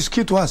 Livestock is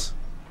key to us.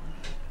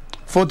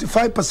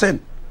 45%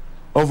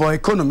 of our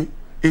economy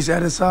is a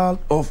result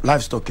of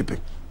livestock keeping.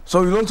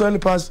 So it will also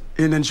help us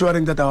in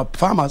ensuring that our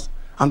farmers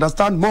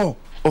understand more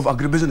of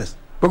agribusiness,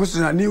 because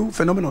it's a new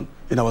phenomenon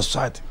in our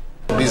society.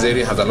 This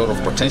area has a lot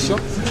of potential.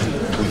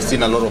 We've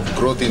seen a lot of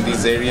growth in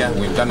this area.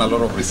 We've done a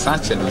lot of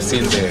research, and we've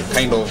seen the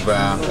kind of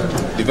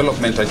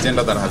development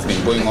agenda that has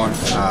been going on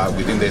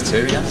within this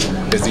area.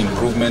 There's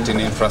improvement in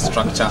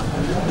infrastructure.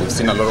 We've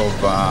seen a lot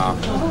of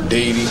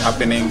dairy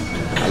happening,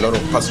 a lot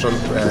of pastoral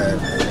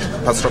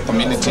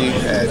community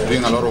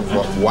doing a lot of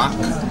work.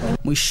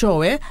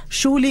 Mwishowe,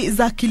 shughuli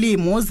za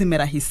kilimo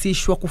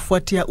zimerahisishwa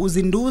kufuatia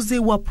uzinduzi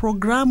wa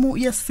programu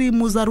ya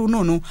simu za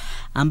rununu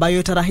ambayo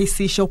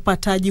itarahisisha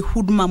upataji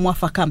huduma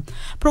mwafaka.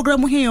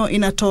 Programu hiyo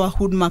inatoa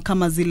huduma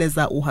kama zile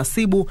za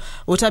uhasibu,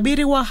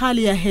 utabiri wa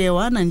hali ya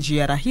hewa na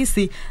njia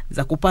rahisi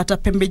za kupata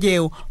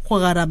pembejeo kwa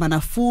gharama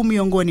nafuu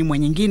miongoni mwa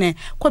nyingine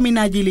kwa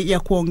minajili ya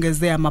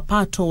kuongezea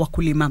mapato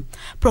wakulima.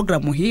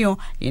 Programu hiyo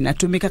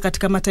inatumika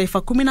katika mataifa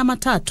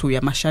 13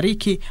 ya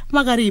Mashariki,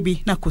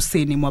 Magharibi na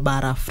Kusini mwa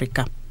bara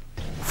Afrika.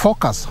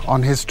 Focus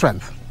on his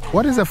strength.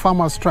 What is a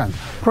farmer's strength?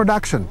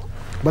 Production.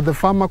 But the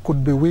farmer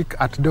could be weak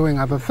at doing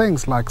other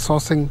things like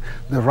sourcing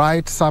the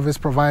right service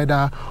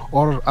provider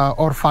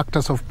or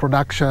factors of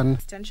production.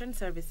 Extension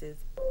services.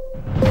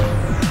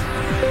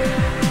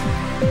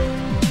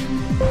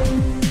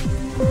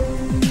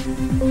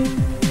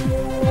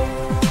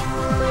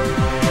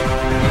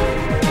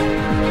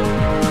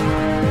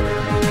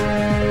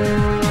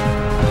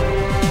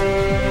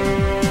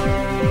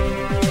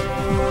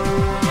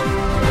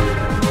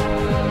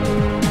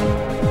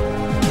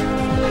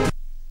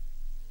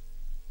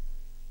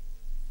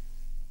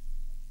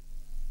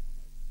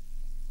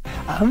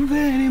 I'm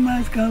very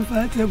much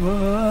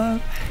comfortable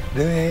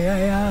the way I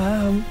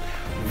am.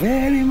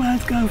 Very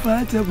much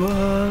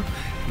comfortable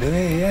the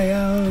way I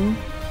am.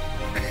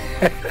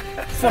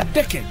 For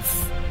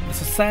decades, the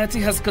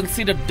society has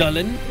considered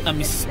Dolan a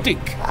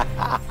mystique,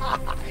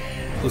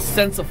 whose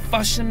sense of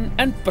fashion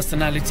and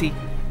personality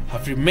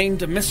have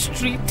remained a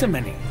mystery to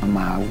many. I'm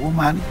a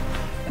woman,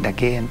 and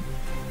again,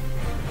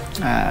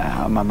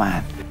 I'm a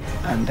man.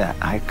 And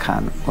I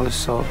can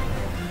also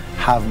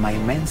have my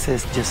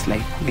menses just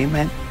like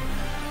women.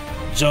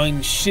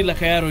 Join Sheila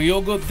Kayaro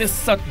Yogo this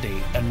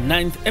Saturday on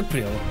 9th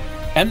April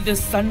and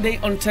this Sunday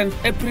on 10th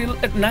April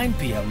at 9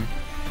 p.m.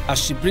 as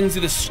she brings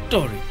you the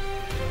story,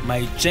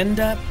 My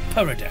Gender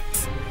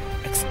Paradox,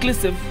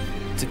 exclusive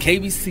to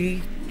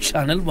KBC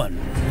Channel 1.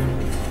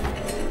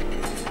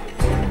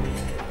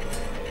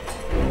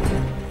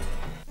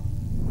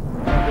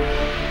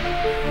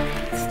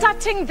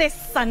 Starting this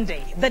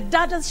Sunday, the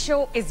Dadas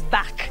Show is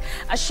back.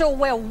 A show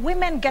where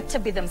women get to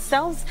be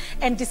themselves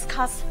and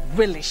discuss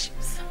real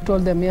issues. I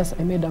told them, yes,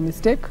 I made a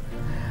mistake.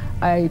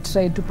 I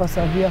tried to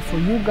persevere for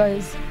you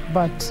guys,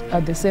 but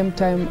at the same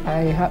time,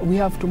 we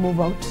have to move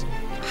out.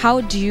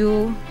 How do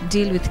you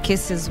deal with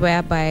cases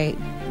whereby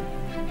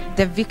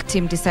the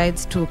victim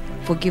decides to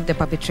forgive the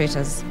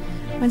perpetrators?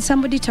 When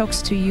somebody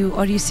talks to you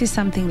or you see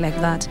something like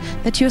that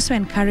you also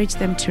encourage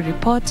them to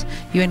report,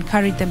 you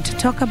encourage them to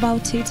talk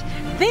about it.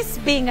 This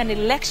being an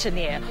election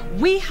year,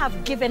 we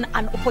have given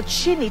an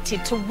opportunity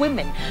to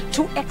women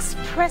to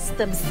express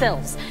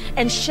themselves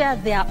and share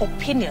their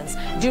opinions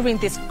during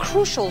this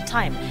crucial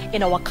time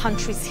in our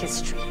country's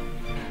history.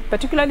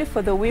 Particularly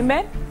for the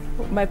women,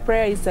 my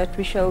prayer is that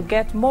we shall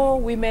get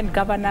more women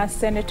governors,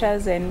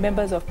 senators and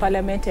members of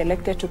parliament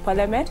elected to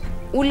parliament.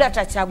 Ule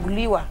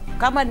atachaguliwa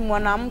kama ni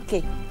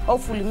mwanamke,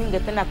 hopefully mimi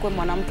ningependa kuwe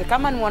mwanamke,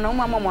 kama ni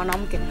mwanaume ama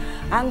mwanamke,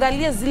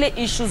 angalia zile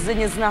issues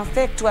zenye zina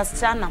affect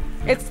wasichana,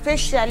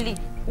 especially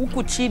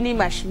huku chini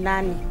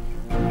mashinani.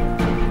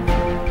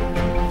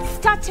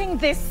 Starting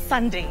this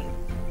Sunday,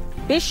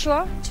 be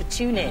sure to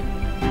tune in.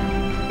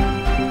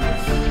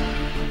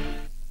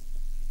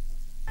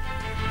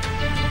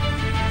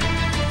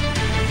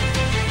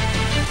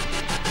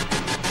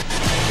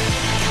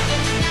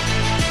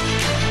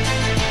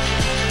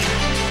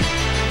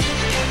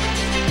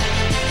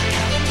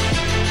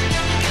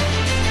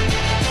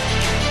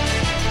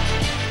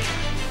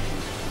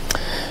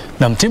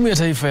 Na timu ya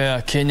taifa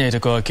ya Kenya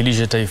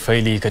itakayowakilisha taifa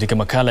hili katika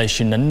makala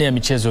 24 ya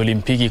michezo ya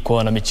Olimpiki kwa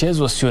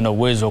wanamichezo wasio na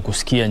uwezo wa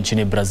kusikia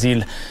nchini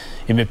Brazil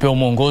imepewa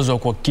mwongozo wa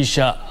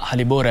kuhakikisha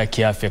hali bora ya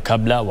kiafya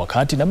kabla,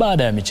 wakati na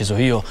baada ya michezo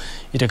hiyo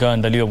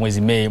itakayoandaliwa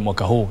mwezi Mei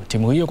mwaka huu.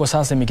 Timu hiyo kwa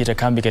sasa imekita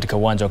kambi katika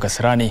uwanja wa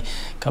Kasarani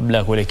kabla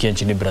ya kuelekea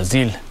nchini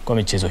Brazil kwa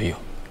michezo hiyo.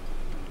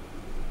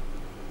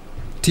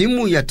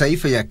 Timu ya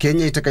taifa ya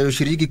Kenya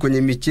itakayoshiriki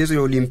kwenye michezo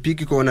ya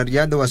Olimpiki kwa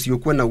wanariadha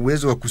wasiokuwa na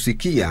uwezo wa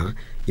kusikia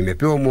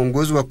imepewa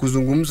mwongozo wa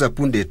kuzungumza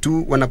punde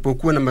tu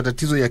wanapokuwa na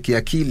matatizo ya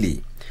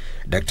kiakili.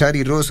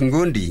 Daktari Rose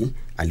Ngondi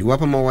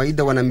aliwapa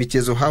mawaidha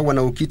wanamichezo hao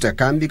wanaokita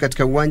kambi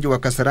katika uwanja wa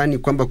Kasarani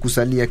kwamba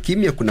kusalia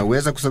kimya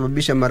kunaweza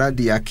kusababisha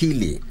maradhi ya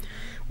akili.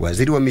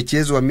 Waziri wa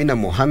michezo Amina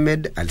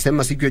Mohamed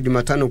alisema siku ya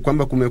Jumatano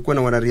kwamba kumekuwa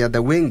na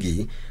wanariadha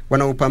wengi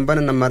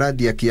wanaopambana na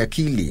maradhi ya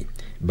kiakili.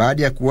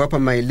 Baada ya kuwapa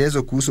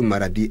maelezo kuhusu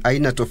maradhi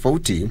aina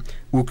tofauti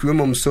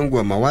ukiwemo msongo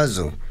wa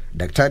mawazo,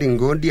 Daktari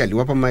Ngondi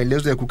aliwapa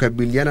maelezo ya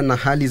kukabiliana na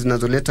hali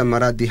zinazoleta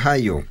maradhi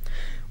hayo.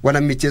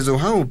 Wanamichezo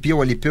hao pia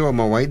walipewa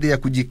mawaidha ya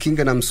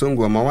kujikinga na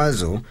msongo wa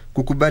mawazo,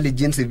 kukubali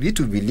jinsi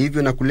vitu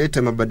vilivyo na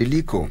kuleta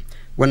mabadiliko.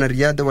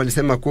 Wanariadha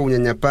walisema kuwa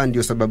unyanyapaa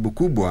ndio sababu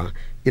kubwa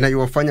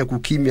inayowafanya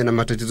kukimya na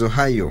matatizo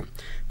hayo.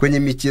 Kwenye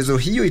michezo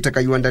hiyo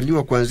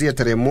itakayoandaliwa kuanzia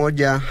tarehe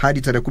 1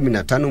 hadi tarehe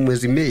 15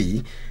 mwezi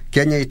Mei,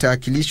 Kenya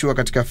itaakilishwa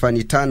katika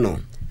fani 5: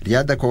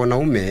 riadha kwa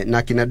wanaume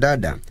na kina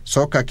dada,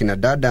 soka kina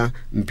dada,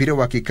 mpira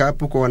wa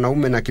kikapu kwa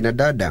wanaume na kina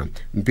dada,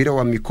 mpira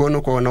wa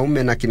mikono kwa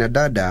wanaume na kina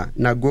dada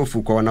na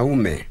gofu kwa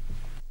wanaume.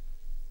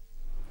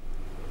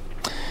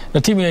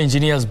 Na timu ya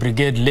Engineers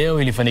Brigade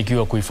leo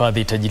ilifanikiwa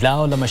kuhifadhi taji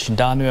lao la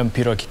mashindano ya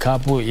mpira wa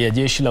kikapu ya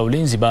jeshi la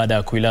ulinzi baada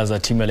ya kuilaza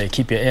timu ya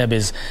Laikipia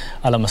Airbase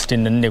alama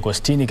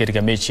 64-60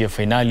 katika mechi ya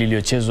fainali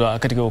iliyochezwa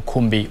katika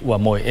ukumbi wa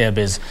Moi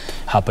Airbase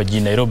hapa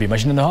jijini Nairobi.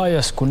 Mashindano hayo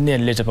ya siku 4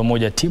 yalileta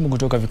pamoja timu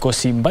kutoka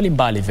vikosi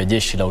mbalimbali vya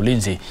jeshi la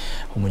ulinzi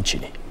humu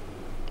nchini.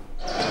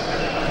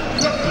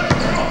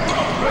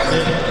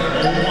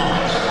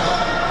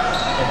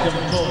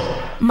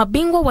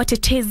 Mabingwa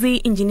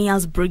watetezi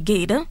Engineers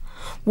Brigade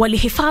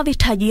walihifadhi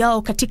taji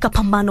yao katika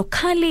pambano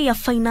kali ya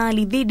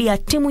fainali dhidi ya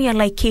timu ya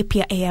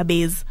Laikipia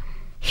Airbase.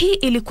 Hii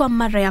ilikuwa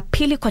mara ya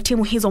pili kwa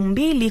timu hizo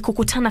mbili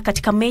kukutana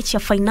katika mechi ya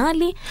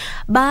fainali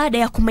baada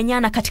ya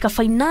kumenyana katika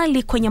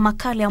fainali kwenye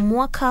makala ya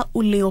mwaka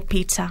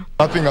uliopita.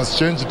 Nothing has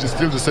changed. It is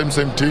still the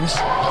same teams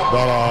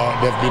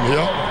that they've been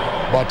here.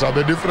 But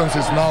the difference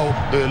is now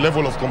the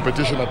level of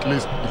competition, at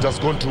least it has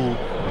gone to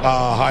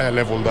a higher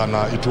level than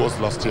it was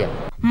last year.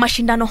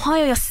 Mashindano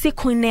hayo ya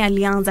siku 4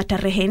 yalianza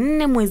tarehe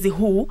 4 mwezi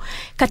huu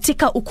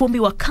katika ukumbi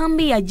wa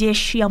kambi ya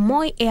jeshi ya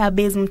Moi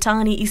Airbase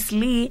mtaani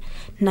Eastleigh,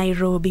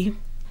 Nairobi.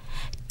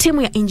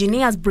 Timu ya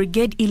Engineers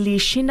Brigade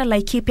ilishinda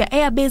Laikipia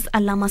Airbase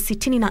alama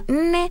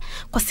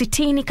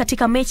 64-60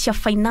 katika mechi ya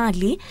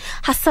fainali,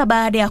 hasa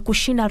baada ya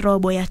kushinda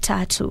robo ya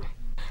 3.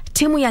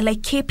 Timu ya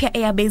Laikipia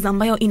Airbase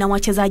ambayo ina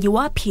wachezaji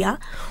wapya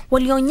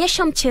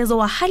walionyesha mchezo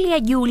wa hali ya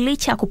juu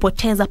licha ya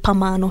kupoteza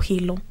pambano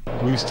hilo.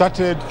 We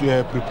started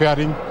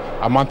preparing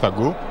a month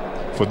ago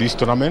for this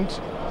tournament.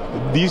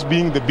 This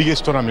being the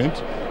biggest tournament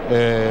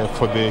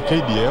for the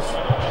KDF,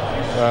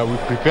 we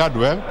prepared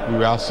well. We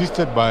were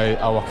assisted by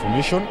our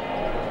formation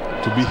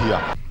to be here.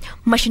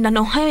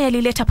 Mashindano hayo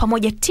yalileta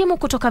pamoja timu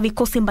kutoka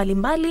vikosi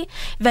mbalimbali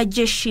vya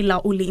jeshi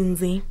la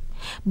ulinzi.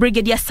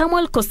 Brigadier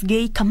Samuel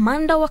Kosgei,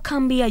 kamanda wa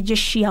kambi ya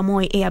jeshi ya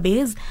Moi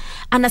Airbase,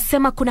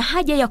 anasema kuna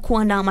haja ya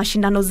kuwa na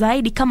mashindano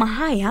zaidi kama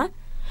haya,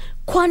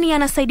 kwani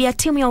yanasaidia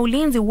timu ya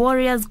Ulinzi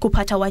Warriors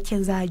kupata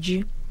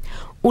wachezaji.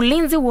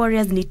 Ulinzi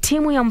Warriors ni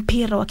timu ya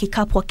mpira wa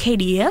kikapu wa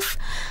KDF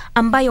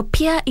ambayo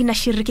pia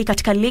inashiriki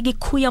katika ligi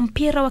kuu ya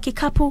mpira wa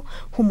kikapu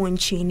humu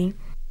nchini.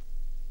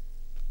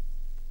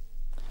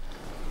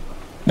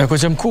 Na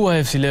kocha mkuu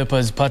wa FC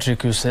Leopards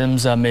Patrick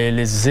Usems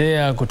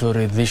ameelezea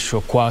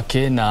kutoridhishwa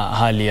kwake na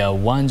hali ya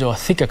uwanja wa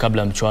Thika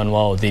kabla mchuano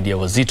wao dhidi ya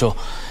Wazito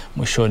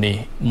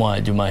mwishoni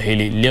mwa juma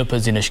hili.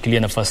 Leopards inashikilia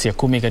nafasi ya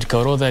 10 katika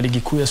orodha ya ligi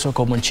kuu ya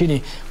soka humu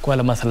nchini kwa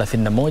alama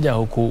 31,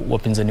 huku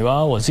wapinzani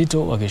wao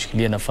Wazito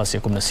wakishikilia nafasi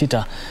ya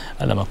 16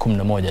 alama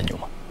 11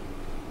 nyuma.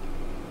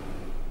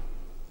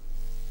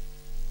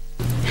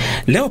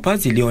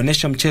 Leopards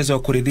ilionyesha mchezo wa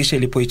kuridhisha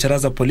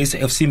ilipoicharaza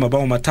Police FC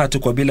mabao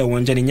 3-0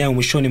 uwanjani Nyayo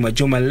mwishoni mwa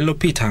juma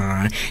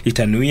lililopita.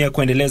 Itanuia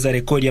kuendeleza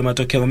rekodi ya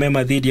matokeo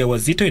mema dhidi ya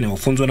Wazito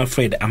inayofunzwa na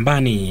Fred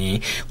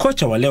Ambani.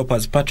 Kocha wa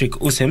Leopards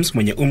Patrick Usems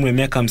mwenye umri wa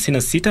miaka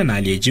 56 na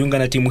aliyejiunga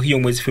na timu hiyo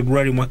mwezi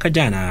Februari mwaka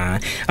jana,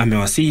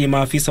 amewasihi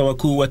maafisa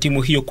wakuu wa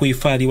timu hiyo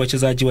kuhifadhi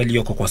wachezaji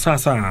walioko kwa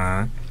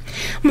sasa.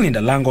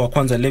 Mlinda lango wa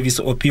kwanza Levis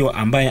Opio,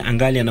 ambaye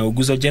angali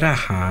anauguza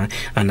jeraha,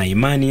 ana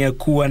imani ya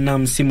kuwa na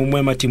msimu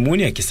mwema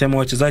timuni, akisema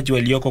wachezaji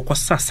walioko kwa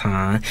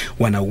sasa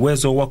wana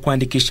uwezo wa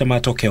kuandikisha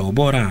matokeo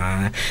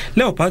bora.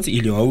 Leopards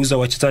iliyowauza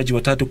wachezaji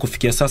watatu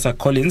kufikia sasa: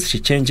 Collins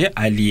Chichenje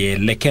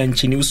aliyeelekea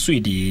nchini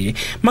Uswidi,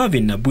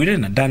 Marvin Nabwire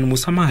na Dan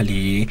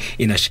Musamali,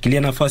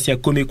 inashikilia nafasi ya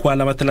 10 kwa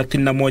alama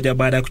 31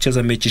 baada ya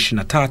kucheza mechi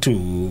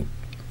 23.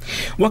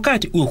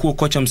 Wakati huo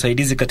kocha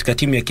msaidizi katika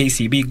timu ya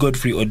KCB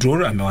Godfrey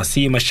Odror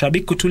amewasihi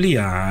mashabiki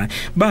kutulia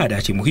baada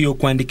ya timu hiyo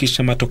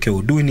kuandikisha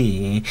matokeo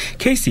duni.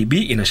 KCB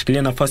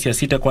inashikilia nafasi ya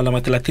 6 kwa alama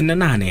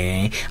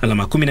 38,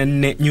 alama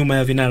 14 nyuma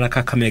ya vinara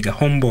Kakamega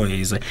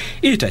Homeboys.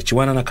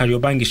 Itachuana na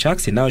Kariobangi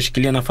Sharks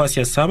inayoshikilia nafasi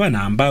ya 7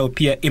 na ambayo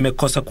pia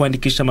imekosa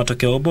kuandikisha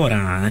matokeo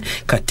bora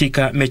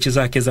katika mechi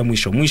zake za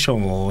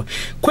mwisho.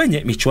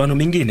 Kwenye michuano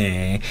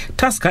mingine,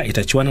 Tusker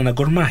itachuana na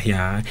Gor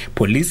Mahia,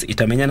 Police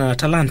itamenyana na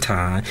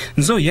Talanta,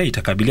 Nzoia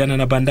itakabiliana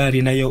na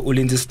Bandari, nayo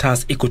Ulinzi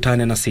Stars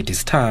ikutane na City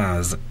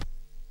Stars.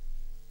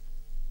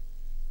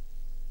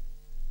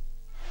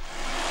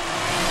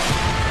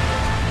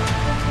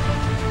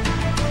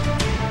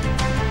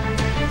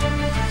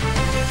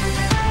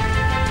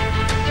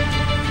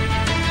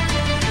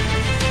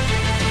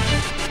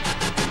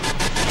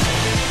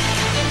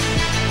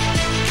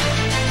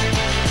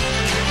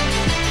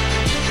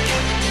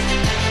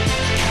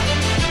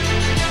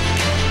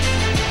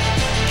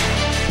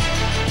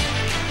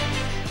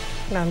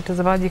 Na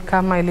mtazamaji,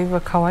 kama ilivyo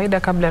kawaida,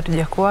 kabla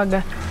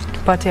hatujakuaga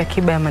tupate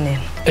akiba ya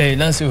maneno.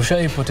 Nancy,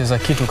 ushaipoteza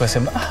kitu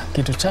ukasema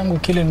kitu changu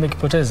kile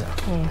nimekipoteza?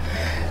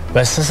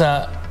 Basi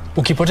sasa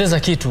ukipoteza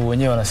kitu,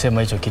 wenyewe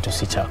wanasema hicho kitu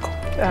si chako.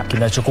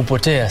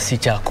 Kinachokupotea si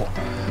chako.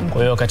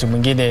 Kwa hiyo wakati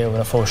mwingine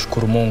unafaa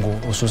ushukuru Mungu,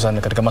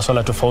 hususan katika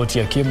masuala tofauti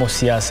ya kimo,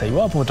 siasa.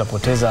 Iwapo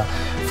utapoteza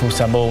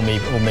fursa ambayo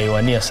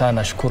umeiwania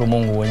sana, shukuru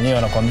Mungu. Wenyewe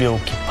wanakuambia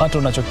ukipata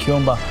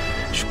unachokiomba,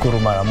 shukuru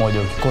mara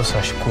moja,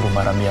 ukikosa shukuru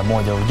mara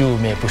 100. Ujue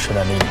umeepushwa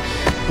na nini.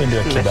 Hiyo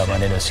ndio akiba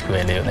maneno siku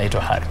ya leo.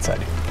 Naitwa Harith,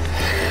 Salim.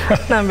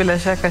 Na bila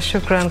shaka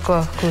shukran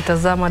kwa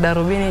kutazama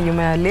Darubini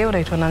Jumaa ya leo.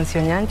 Naitwa Nancy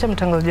Onyancha,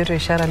 mtangazaji wetu wa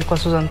ishara alikuwa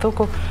Susan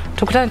Thuko.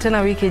 Tukutane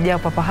tena wiki ijayo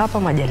hapa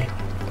majaliwa.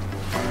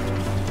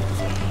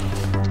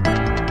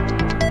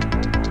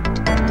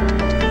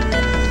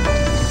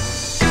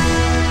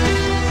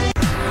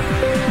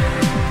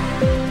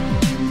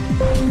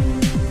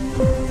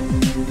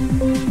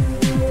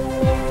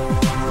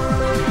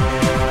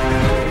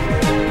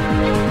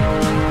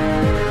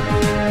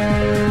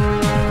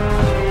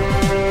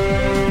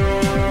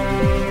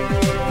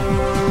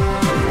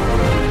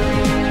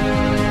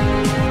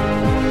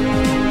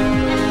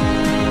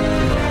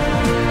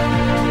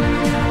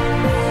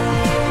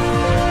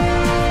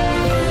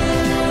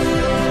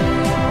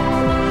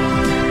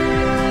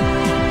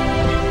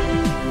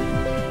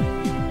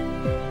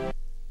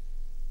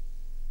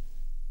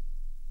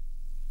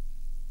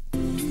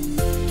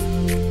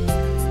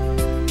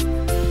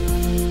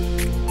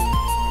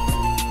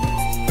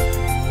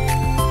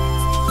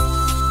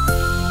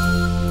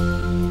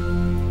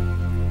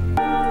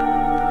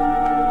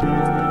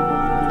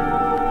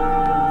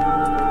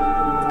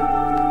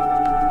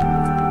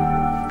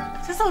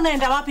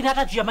 Unaenda wapi na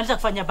hata tujamaliza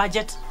kufanya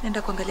budget?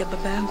 Nenda kuangalia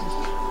baba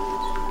yangu.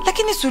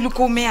 Lakini si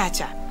ulikuwa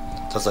umeacha.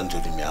 Sasa ndio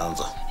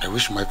nimeanza. I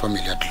wish my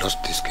family had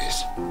lost this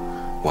case.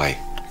 Why?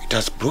 It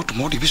has brought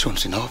more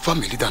divisions in our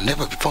family than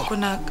never before.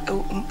 Kuna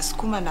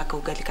sukuma na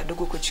kaugali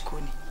kadogo kwa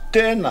jikoni.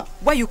 Tena.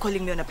 Why are you calling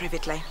me on a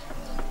private line?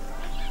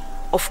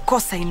 Of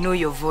course I know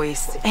your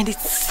voice and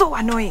it's so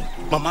annoying.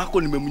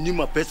 Mamako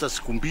nimemnyima pesa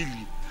siku 2.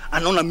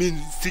 Anaona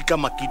mimi si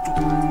kama kitu.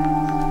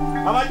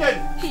 Mama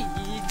Jane.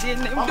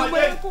 Jane, mdogo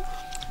wangu.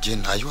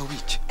 Jane, are you a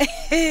witch?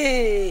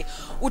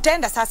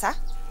 Utaenda sasa?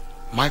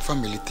 My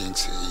family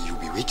thinks you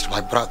bewitched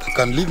my brother. You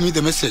can leave me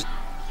the message.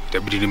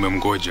 Tabidi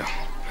nimemgoja.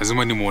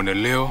 Lazima nimuone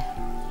leo.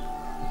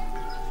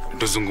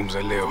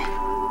 Tuzungumza leo.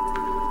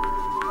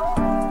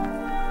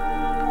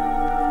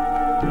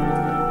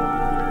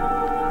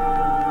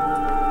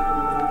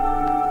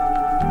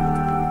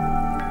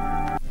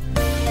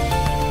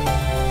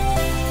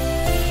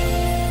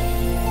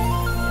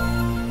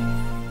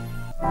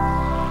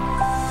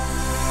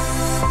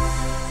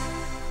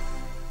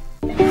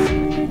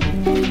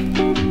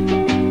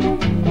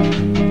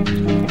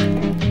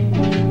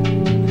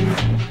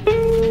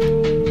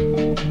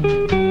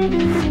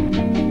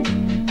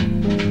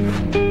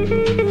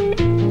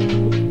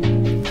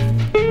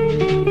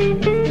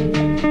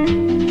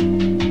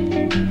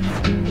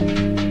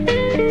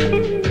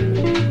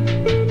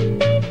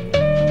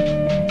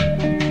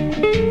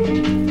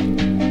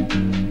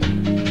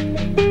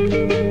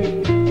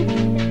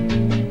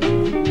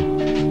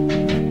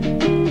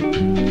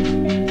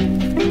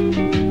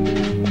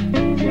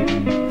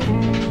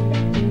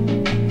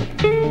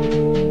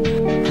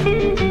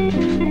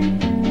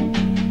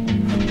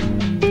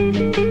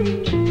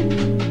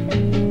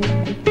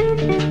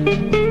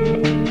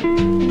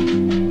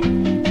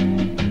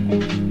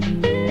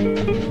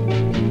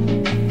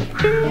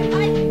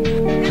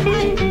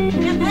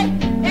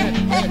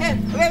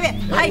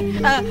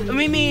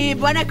 Mimi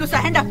bwana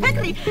kusaenda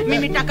factory,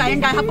 mimi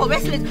takaenda hapo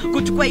Westlands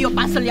kuchukua hiyo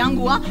parcel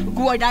yangu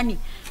nguo ndani.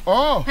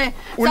 Oh,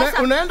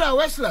 unaenda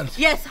Westlands?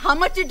 Yes, how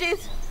much it is?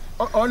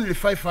 Only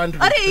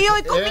 500. Are hiyo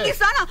iko mingi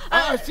sana.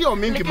 Sio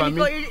mingi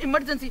mami.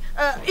 Emergency.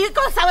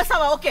 Iko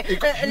sawa okay.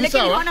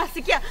 Lakini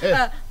wanasikia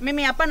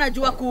mimi hapa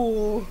najua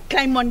ku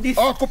climb on this.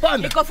 Oh,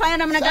 kupanda. Iko fanya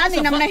namna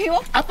gani namna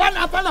hiyo?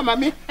 Hapana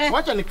mami.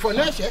 Wacha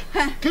nikufoneshe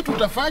kitu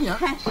utafanya.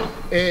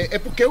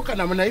 Epukeuka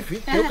namna hivi,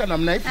 keuka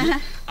namna hivi.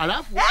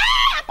 Alafu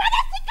hapana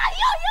sika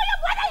hiyo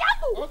bwana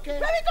yangu. Okay.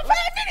 Mimi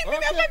kufanya nini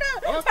mimi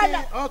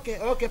hapa?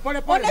 Okay,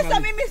 pole. Ona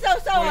mimi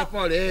sawa.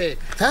 Pole.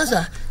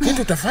 Sasa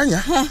kitu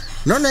utafanya,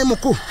 naona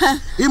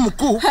hii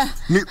mkuu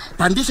ni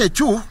pandishe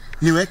juu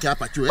niweke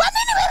hapa juu. Kwa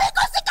nini wewe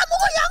kosika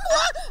mguu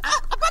yangu?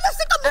 Hapana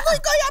sika mguu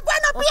iko ya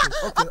bwana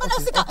pia.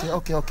 Hapana sika.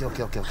 Okay.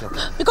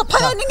 Iko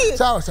pale nini?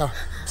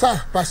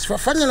 Sawa. Basi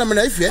fanya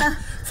namna hivi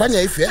Fanya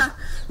hivi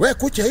Wewe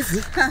kucha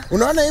hivi.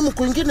 Unaona hii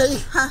mkuu nyingine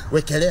hii?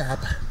 Wekelea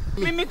hapa.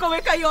 Mimi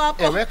koweka hiyo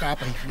hapo. Weka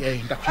hapa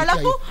hivi. Ndakushika.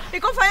 Alafu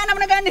iko fanya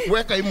namna gani?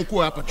 Weka hii mkuu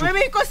hapa tu.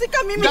 Mimi iko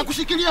sika mimi.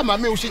 Ndakushikilia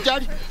mami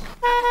usijali.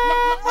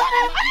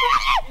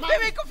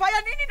 Mimi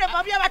kufanya nini na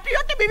mami watu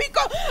yote mimi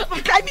ko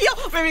climb hiyo.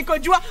 Mimi ko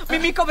jua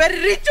mimi ko very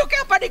rich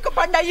hapa niko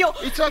panda hiyo.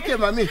 It's okay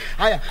mami.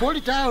 Haya, cool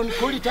it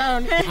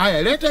down.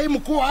 Haya, leta hii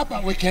mkuu hapa,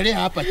 wekelea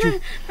hapa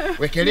tu.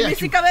 Wekelea tu. Mimi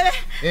sika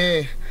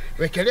wewe.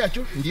 Wekelea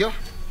tu, ndio.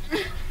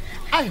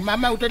 Ai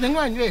mama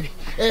utaneng'oa nywele.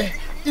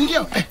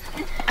 Ndio.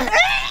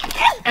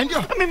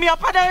 Ndio. Mimi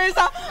hapa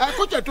naweza.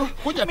 Kuja tu.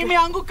 Mimi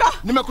anguka.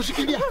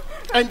 Nimekushikilia.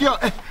 Ndio.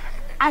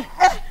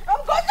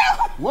 Ngoja.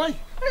 Woi.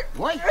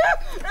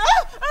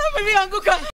 Mimi anguka.